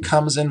only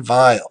comes in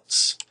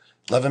vials.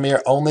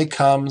 Levemir only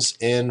comes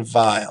in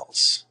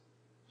vials.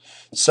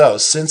 So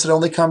since it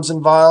only comes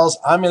in vials,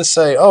 I'm going to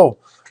say,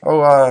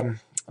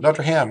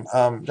 Dr. Ham,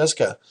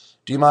 Jessica,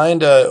 do you mind?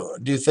 Do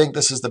you think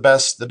this is the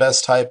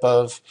best type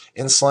of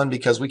insulin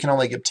because we can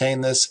only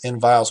obtain this in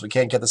vials? We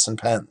can't get this in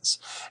pens.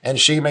 And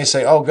she may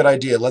say, oh, good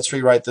idea. Let's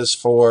rewrite this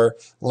for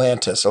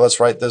Lantus, or let's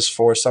write this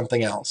for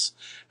something else.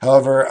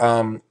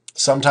 However,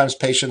 sometimes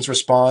patients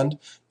respond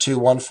to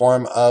one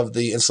form of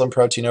the insulin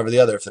protein over the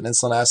other. If an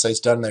insulin assay is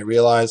done and they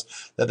realize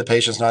that the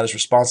patient's not as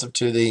responsive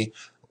to the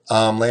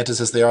Lantus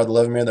as they are the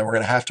Levemir, then we're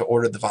going to have to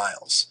order the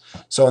vials.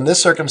 So in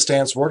this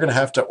circumstance, we're going to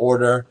have to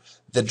order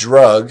the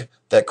drug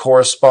that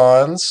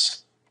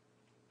corresponds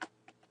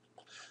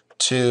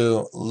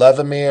to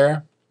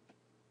Levemir,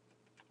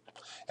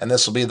 and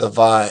this will be the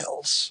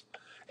vials.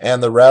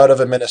 And the route of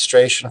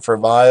administration for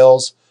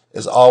vials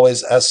is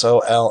always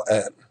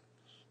SOLN.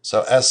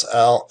 So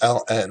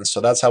SLLN. So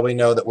that's how we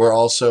know that we're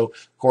also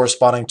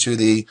corresponding to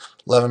the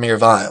Levemir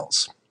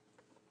vials.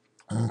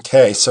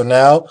 Okay, so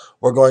now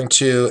we're going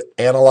to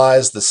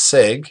analyze the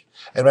SIG.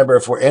 And remember,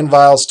 if we're in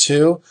vials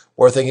 2,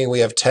 we're thinking we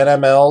have 10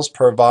 mLs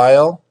per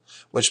vial,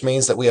 which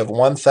means that we have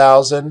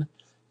 1,000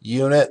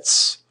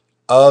 units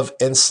of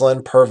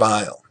insulin per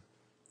vial.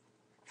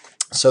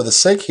 So the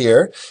SIG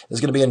here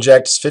is going to be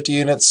injected 50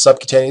 units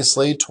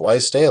subcutaneously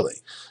twice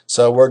daily.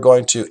 So we're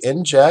going to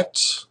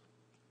inject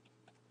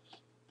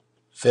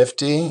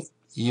 50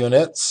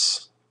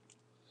 units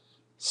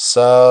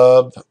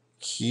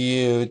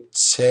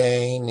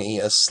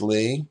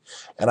subcutaneously.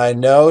 And I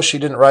know she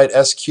didn't write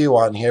SQ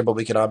on here, but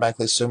we can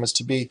automatically assume it's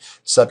to be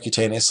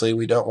subcutaneously.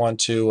 We don't want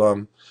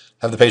to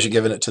have the patient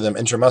giving it to them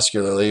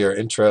intramuscularly or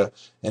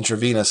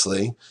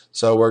intravenously.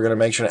 So we're going to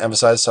make sure to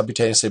emphasize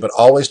subcutaneously, but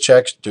always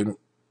check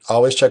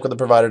with the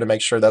provider to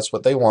make sure that's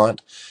what they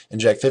want.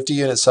 Inject 50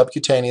 units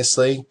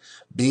subcutaneously.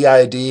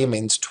 BID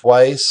means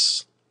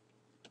twice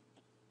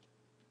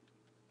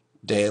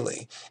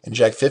daily.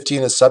 Inject 50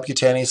 units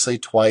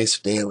subcutaneously twice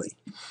daily.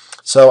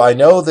 So I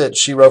know that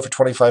she wrote for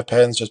 25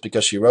 pens. Just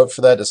because she wrote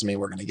for that doesn't mean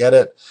we're going to get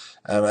it.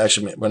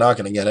 Actually, we're not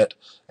going to get it.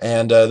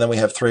 And then we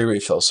have 3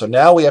 refills. So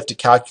now we have to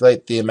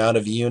calculate the amount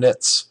of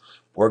units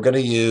we're going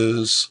to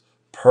use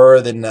per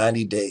the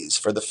 90 days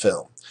for the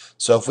fill.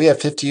 So if we have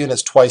 50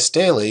 units twice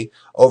daily,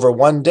 over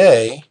 1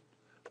 day,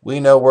 we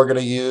know we're going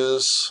to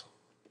use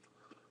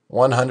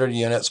 100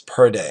 units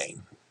per day.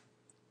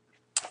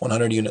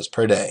 100 units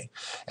per day.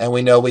 And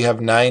we know we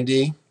have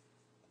 90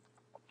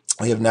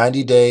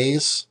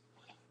 days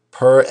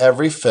per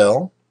every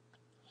fill.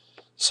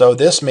 So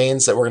this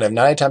means that we're going to have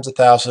 90 times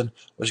 1,000,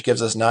 which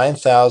gives us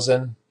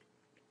 9,000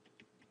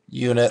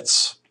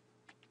 units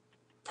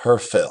per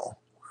fill.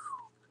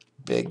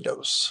 Big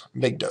dose.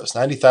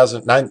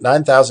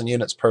 9,000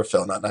 units per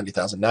fill, not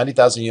 90,000.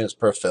 90,000 units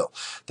per fill.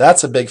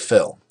 That's a big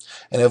fill.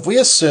 And if we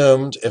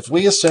assumed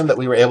that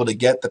we were able to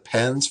get the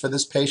pens for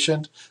this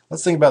patient,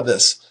 let's think about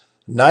this.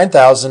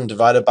 9,000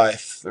 divided by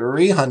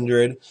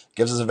 300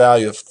 gives us a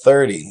value of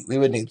 30. We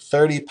would need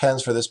 30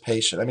 pens for this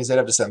patient. That means they'd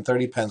have to send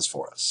 30 pens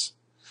for us.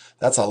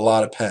 That's a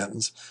lot of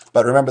pens.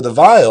 But remember the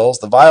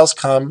vials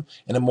come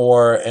in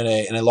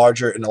a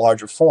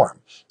larger form.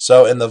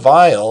 So in the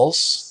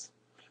vials,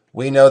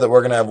 we know that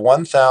we're going to have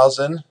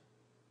 1,000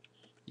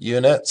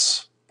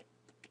 units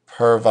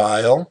per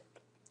vial.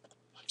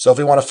 So if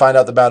we want to find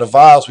out the amount of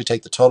vials, we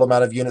take the total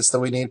amount of units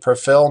that we need per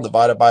fill and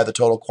divide it by the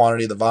total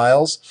quantity of the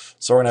vials.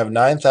 So we're going to have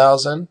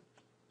 9,000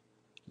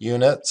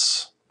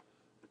 units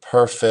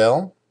per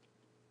fill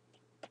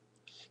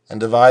and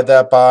divide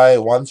that by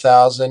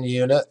 1,000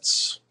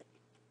 units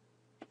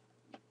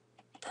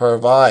per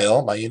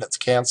vial. My units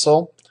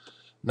cancel.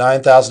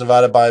 9,000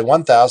 divided by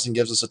 1,000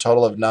 gives us a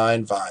total of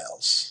 9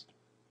 vials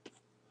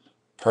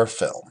per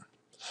fill.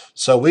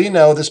 So we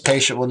know this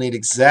patient will need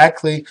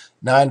exactly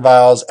 9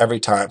 vials every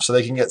time. So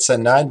they can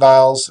send 9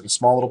 vials in a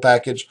small little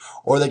package,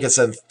 or they can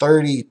send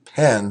 30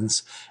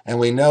 pens. And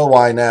we know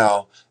why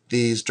now.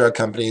 These drug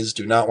companies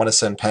do not want to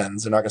send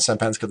pens. They're not going to send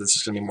pens because it's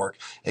just going to be more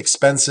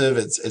expensive.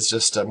 It's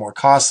just more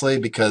costly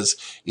because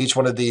each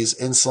one of these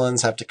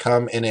insulins have to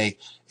come in a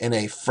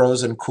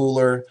frozen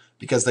cooler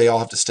because they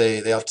have to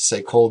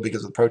stay cold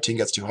because the protein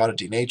gets too hot, it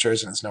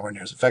denatures, and it's nowhere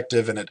near as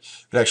effective, and it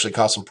could actually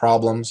cause some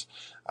problems.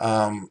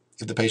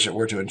 If the patient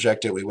were to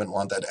inject it, we wouldn't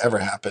want that to ever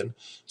happen.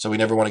 So we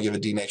never want to give a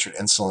denatured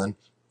insulin.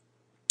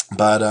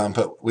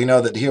 But we know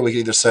that here we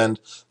can either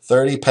send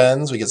 30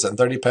 pens, we can send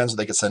 30 pens, or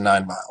they can send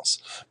 9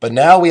 vials. But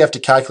now we have to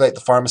calculate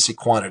the pharmacy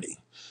quantity.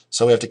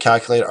 So we have to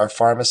calculate our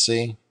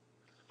pharmacy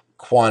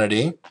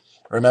quantity.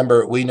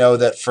 Remember, we know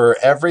that for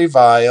every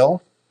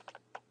vial,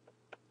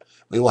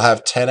 we will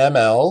have 10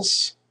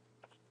 mLs.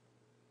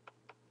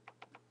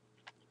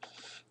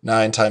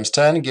 9 times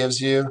 10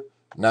 gives you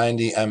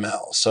 90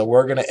 mL. So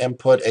we're going to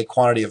input a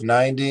quantity of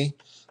 90.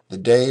 The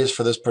days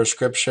for this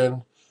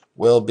prescription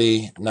will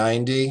be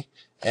 90,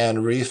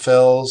 and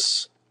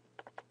refills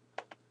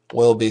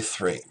will be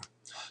 3.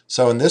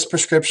 So in this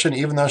prescription,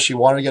 even though she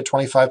wanted to get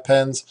 25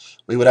 pens,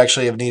 we would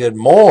actually have needed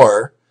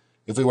more.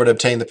 If we were to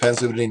obtain the pens,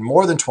 we would need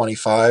more than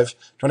 25.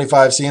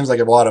 25 seems like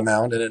a lot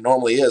amount, and it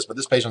normally is, but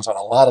this patient's on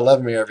a lot of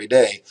Levemir every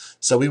day.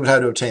 So we would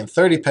have to obtain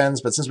 30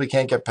 pens, but since we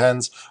can't get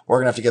pens, we're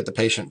going to have to get the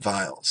patient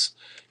vials.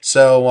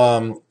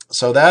 So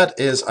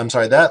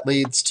that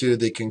leads to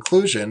the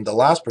conclusion, the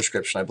last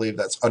prescription, I believe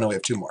that's, oh no, we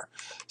have 2 more.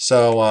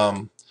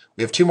 So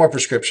we have 2 more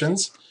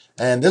prescriptions,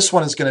 and this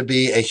one is going to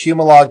be a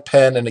Humalog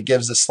pen, and it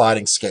gives a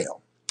sliding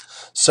scale.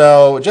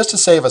 So just to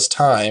save us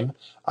time,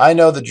 I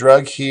know the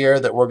drug here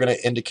that we're going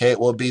to indicate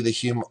will be the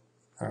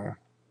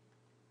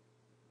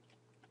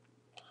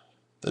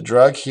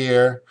drug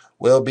here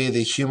will be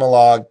the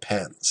Humalog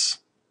pens.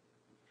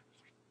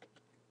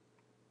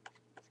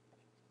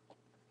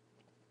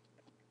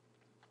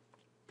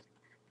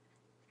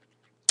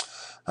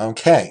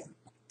 Okay.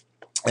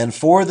 And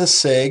for the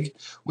SIG,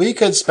 we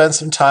could spend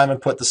some time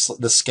and put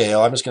the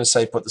scale. I'm just going to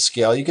say put the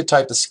scale. You could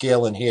type the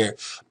scale in here.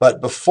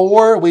 But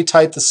before we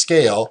type the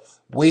scale,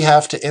 we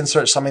have to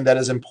insert something that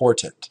is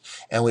important.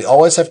 And we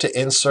always have to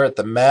insert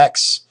the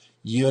max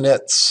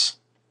units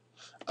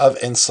of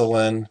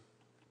insulin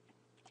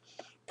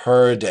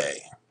per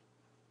day.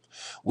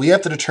 We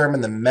have to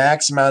determine the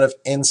max amount of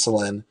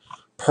insulin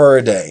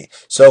per day.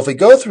 So if we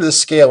go through the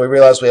scale, we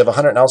realize we have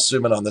 100, and I'll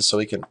zoom in on this so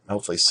we can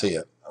hopefully see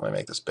it. Let me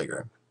make this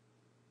bigger.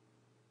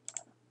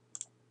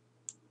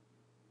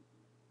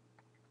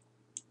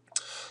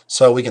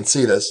 So we can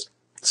see this.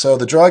 So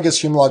the drug is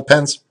Humalog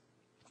pens.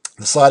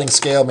 The sliding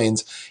scale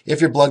means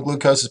if your blood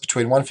glucose is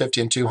between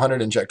 150 and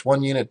 200, inject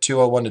 1 unit,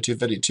 201 to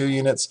 250, 2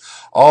 units,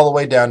 all the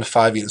way down to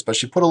 5 units. But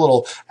she put a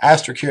little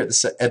asterisk here at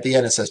the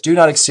end. It says, do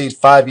not exceed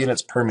 5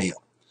 units per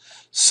meal.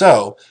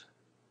 So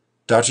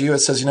Dr.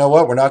 Hewitt says, you know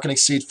what? We're not going to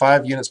exceed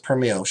 5 units per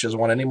meal. She doesn't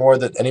want any more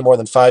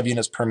than 5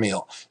 units per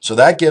meal. So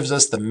that gives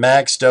us the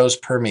max dose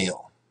per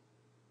meal.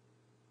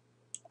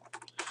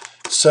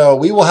 So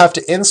we will have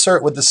to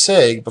insert with the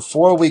SIG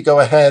before we go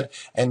ahead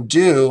and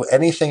do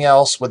anything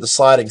else with the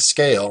sliding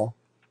scale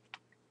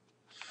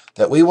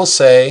that we will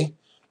say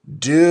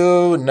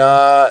do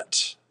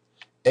not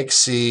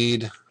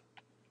exceed,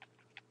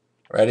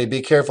 ready,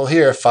 be careful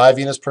here, 5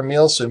 units per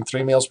meal, assume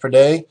 3 meals per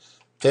day,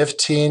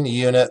 15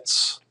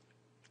 units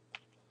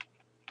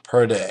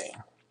per day.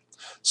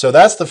 So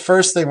that's the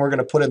first thing we're going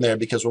to put in there,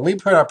 because when we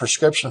print our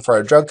prescription for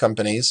our drug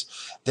companies,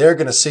 they're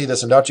going to see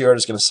this, and Dr. Yard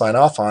is going to sign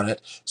off on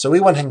it. So we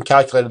went ahead and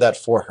calculated that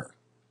for her.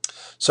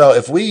 So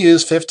if we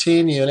use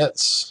 15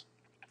 units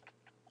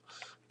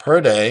per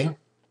day,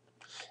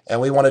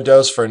 and we want to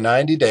dose for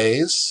 90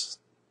 days,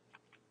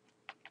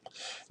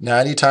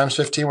 90 times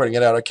 15, we're going to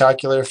get out our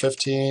calculator,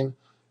 15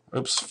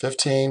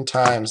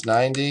 times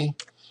 90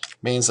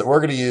 means that we're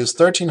going to use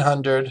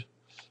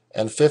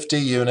 1,350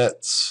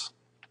 units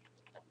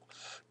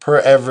per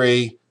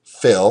every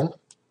fill.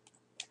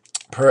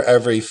 All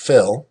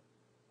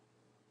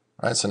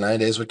right, so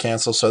 90 days would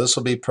cancel, so this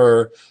will be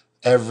per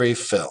every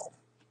fill.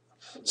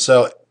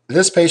 So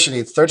this patient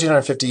needs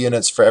 1,350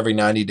 units for every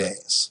 90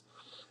 days.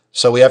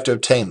 So we have to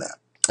obtain that.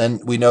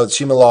 And we know it's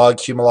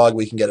Humalog.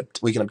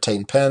 We can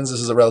obtain pens. This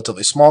is a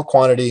relatively small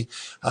quantity,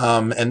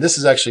 and this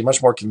is actually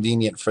much more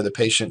convenient for the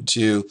patient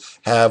to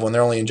have when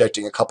they're only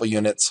injecting a couple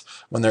units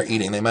when they're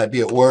eating. They might be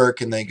at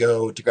work and they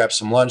go to grab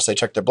some lunch. They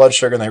check their blood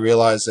sugar and they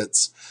realize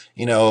it's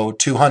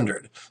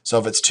 200. So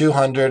if it's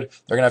 200,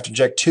 they're going to have to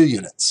inject 2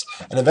 units.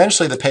 And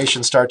eventually the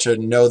patients start to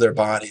know their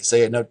bodies.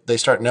 They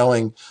start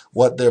knowing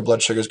what their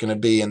blood sugar is going to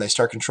be, and they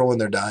start controlling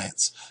their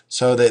diets.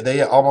 So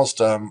they almost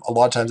a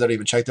lot of times they don't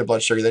even check their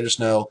blood sugar. They just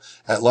know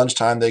at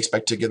lunchtime they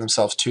expect to give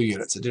themselves 2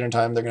 units. At dinner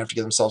time they're going to have to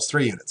give themselves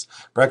 3 units.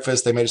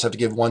 Breakfast they may just have to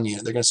give 1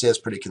 unit. They're going to see that's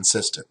pretty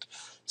consistent.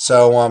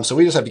 So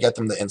we just have to get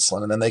them the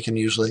insulin, and then they can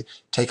usually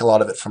take a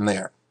lot of it from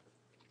there.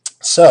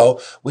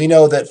 So we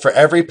know that for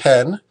every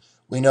pen,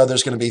 we know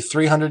there's going to be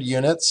 300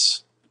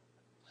 units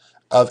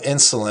of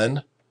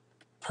insulin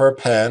per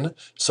pen.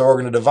 So we're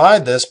going to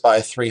divide this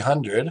by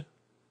 300.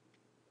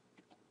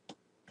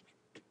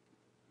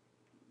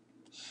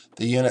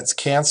 The units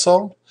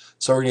cancel.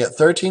 So we're going to get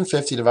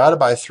 1,350 divided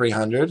by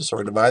 300. So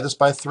we're going to divide this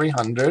by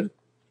 300.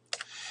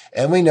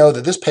 And we know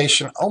that this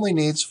patient only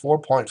needs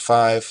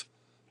 4.5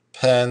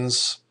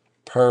 pens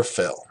per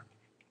fill.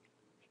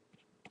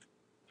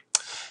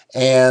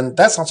 And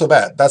that's not so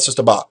bad. That's just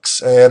a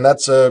box. And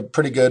that's a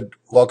pretty good,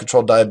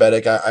 well-controlled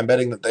diabetic. I'm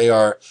betting that they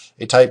are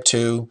a type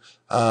 2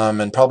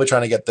 and probably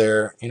trying to get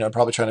their,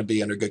 probably trying to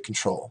be under good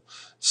control.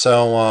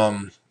 So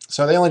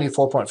they only need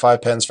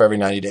 4.5 pens for every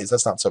 90 days.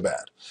 That's not so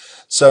bad.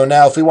 So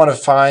now if we want to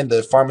find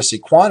the pharmacy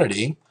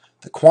quantity,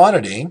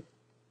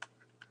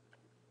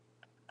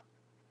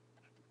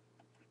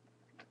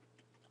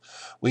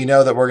 we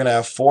know that we're going to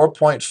have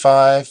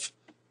 4.5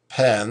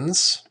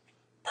 pens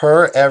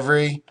per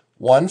every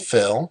 1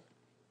 fill,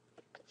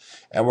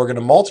 and we're going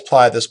to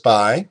multiply this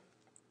by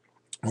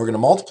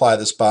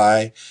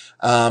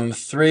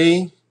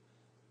 3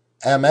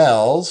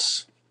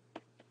 mLs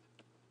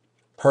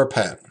per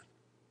pen.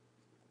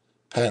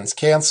 Pens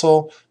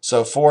cancel,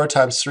 so 4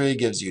 times 3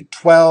 gives you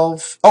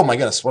 12. Oh my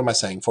goodness, what am I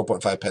saying?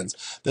 4.5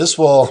 pens. This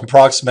will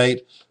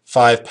approximate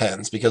 5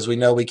 pens because we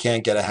know we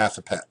can't get a half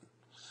a pen.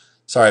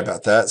 Sorry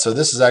about that. So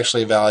this is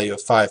actually a value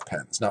of 5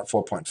 pens, not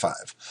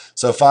 4.5.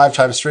 So 5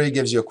 times 3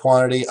 gives you a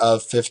quantity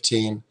of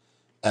 15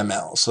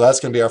 ml. So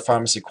that's going to be our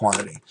pharmacy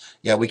quantity.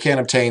 Yeah, we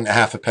can't obtain a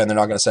half a pen. They're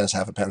not going to send us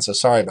half a pen, so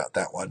sorry about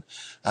that one.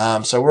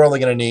 So we're only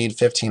going to need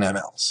 15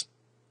 mLs.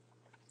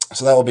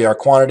 So that will be our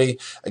quantity.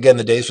 Again,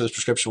 the days for this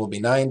prescription will be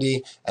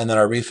 90, and then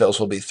our refills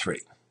will be 3.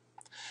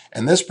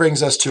 And this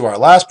brings us to our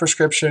last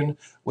prescription,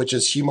 which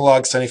is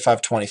Humalog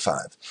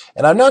 7525.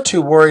 And I'm not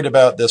too worried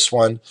about this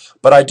one,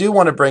 but I do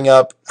want to bring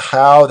up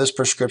how this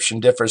prescription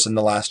differs in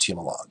the last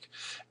Humalog.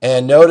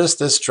 And notice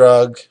this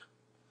drug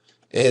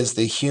is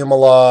the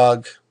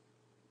Humalog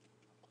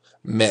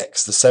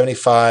mix, the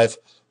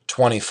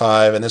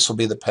 7525, and this will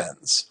be the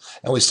pens.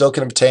 And we still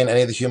can obtain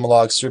any of the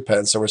Humalogs through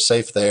pens, so we're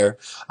safe there.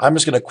 I'm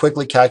just going to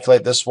quickly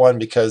calculate this one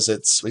because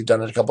we've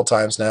done it a couple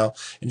times now.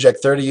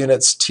 Inject 30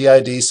 units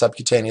TID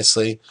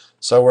subcutaneously,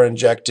 so we're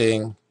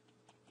injecting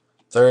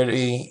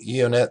 30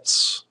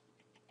 units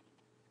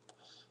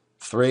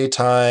 3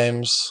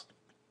 times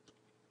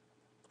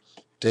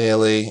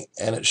daily,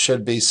 and it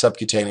should be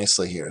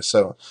subcutaneously here.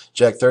 So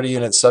inject 30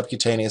 units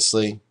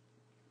subcutaneously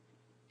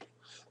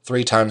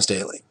 3 times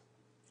daily.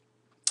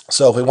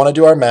 So if we want to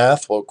do our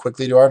math, we'll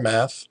quickly do our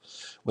math.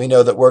 We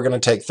know that we're going to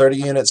take 30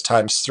 units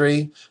times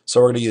 3,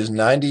 so we're going to use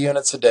 90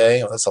 units a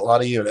day. Well, that's a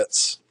lot of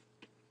units.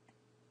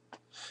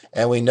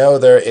 And we know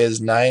there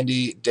is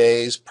 90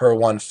 days per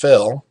 1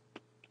 fill.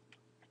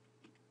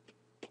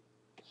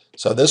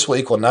 So this will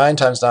equal 9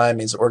 times 9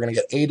 means that we're going to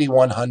get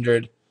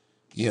 8,100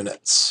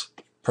 units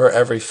per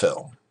every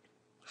fill.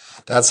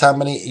 That's how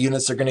many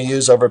units they're going to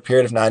use over a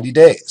period of 90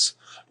 days.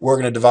 We're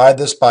going to divide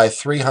this by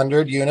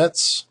 300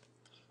 units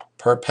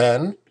per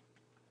pen.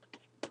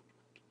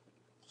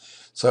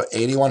 So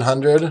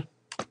 8,100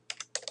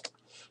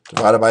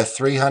 divided by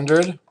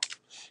 300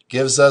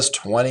 gives us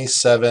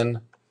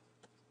 27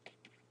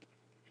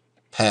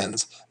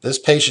 pens. This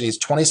patient needs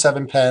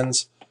 27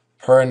 pens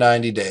per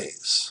 90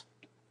 days.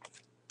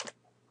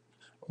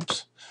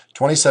 Oops.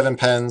 27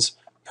 pens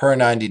per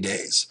 90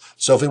 days.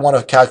 So if we want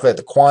to calculate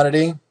the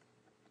quantity,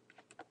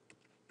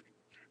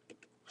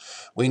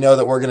 we know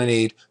that we're going to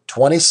need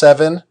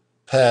 27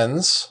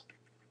 pens,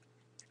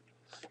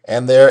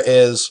 and there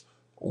is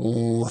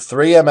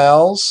 3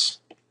 mLs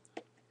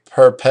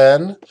per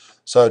pen.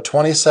 So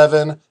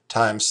 27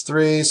 times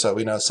 3, so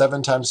we know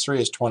 7 times 3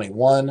 is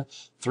 21.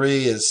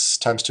 3 is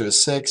times 2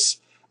 is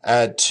 6.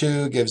 Add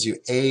 2 gives you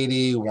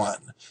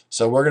 81.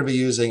 So we're going to be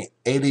using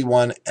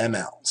 81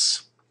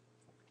 mLs.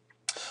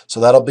 So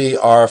that'll be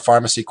our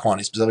pharmacy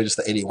quantity, specifically just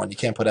the 81. You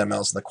can't put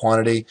mLs in the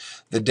quantity.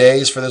 The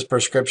days for this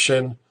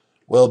prescription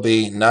will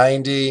be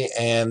 90,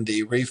 and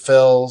the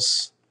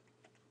refills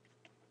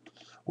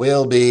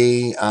will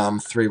be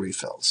 3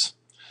 refills.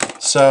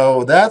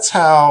 So that's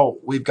how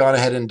we've gone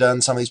ahead and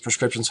done some of these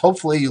prescriptions.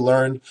 Hopefully you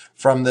learned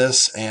from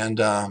this, and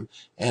I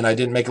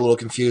didn't make it a little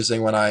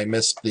confusing when I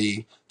missed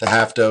the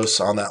half dose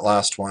on that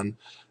last one.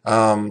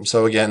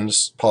 So again,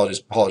 just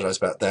apologize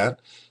about that.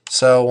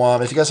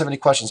 So if you guys have any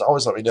questions,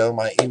 always let me know.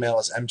 My email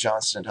is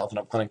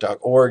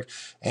mjohnston@healthandupclinic.org,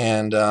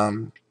 and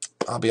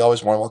I'll be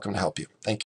always more than welcome to help you. Thank you.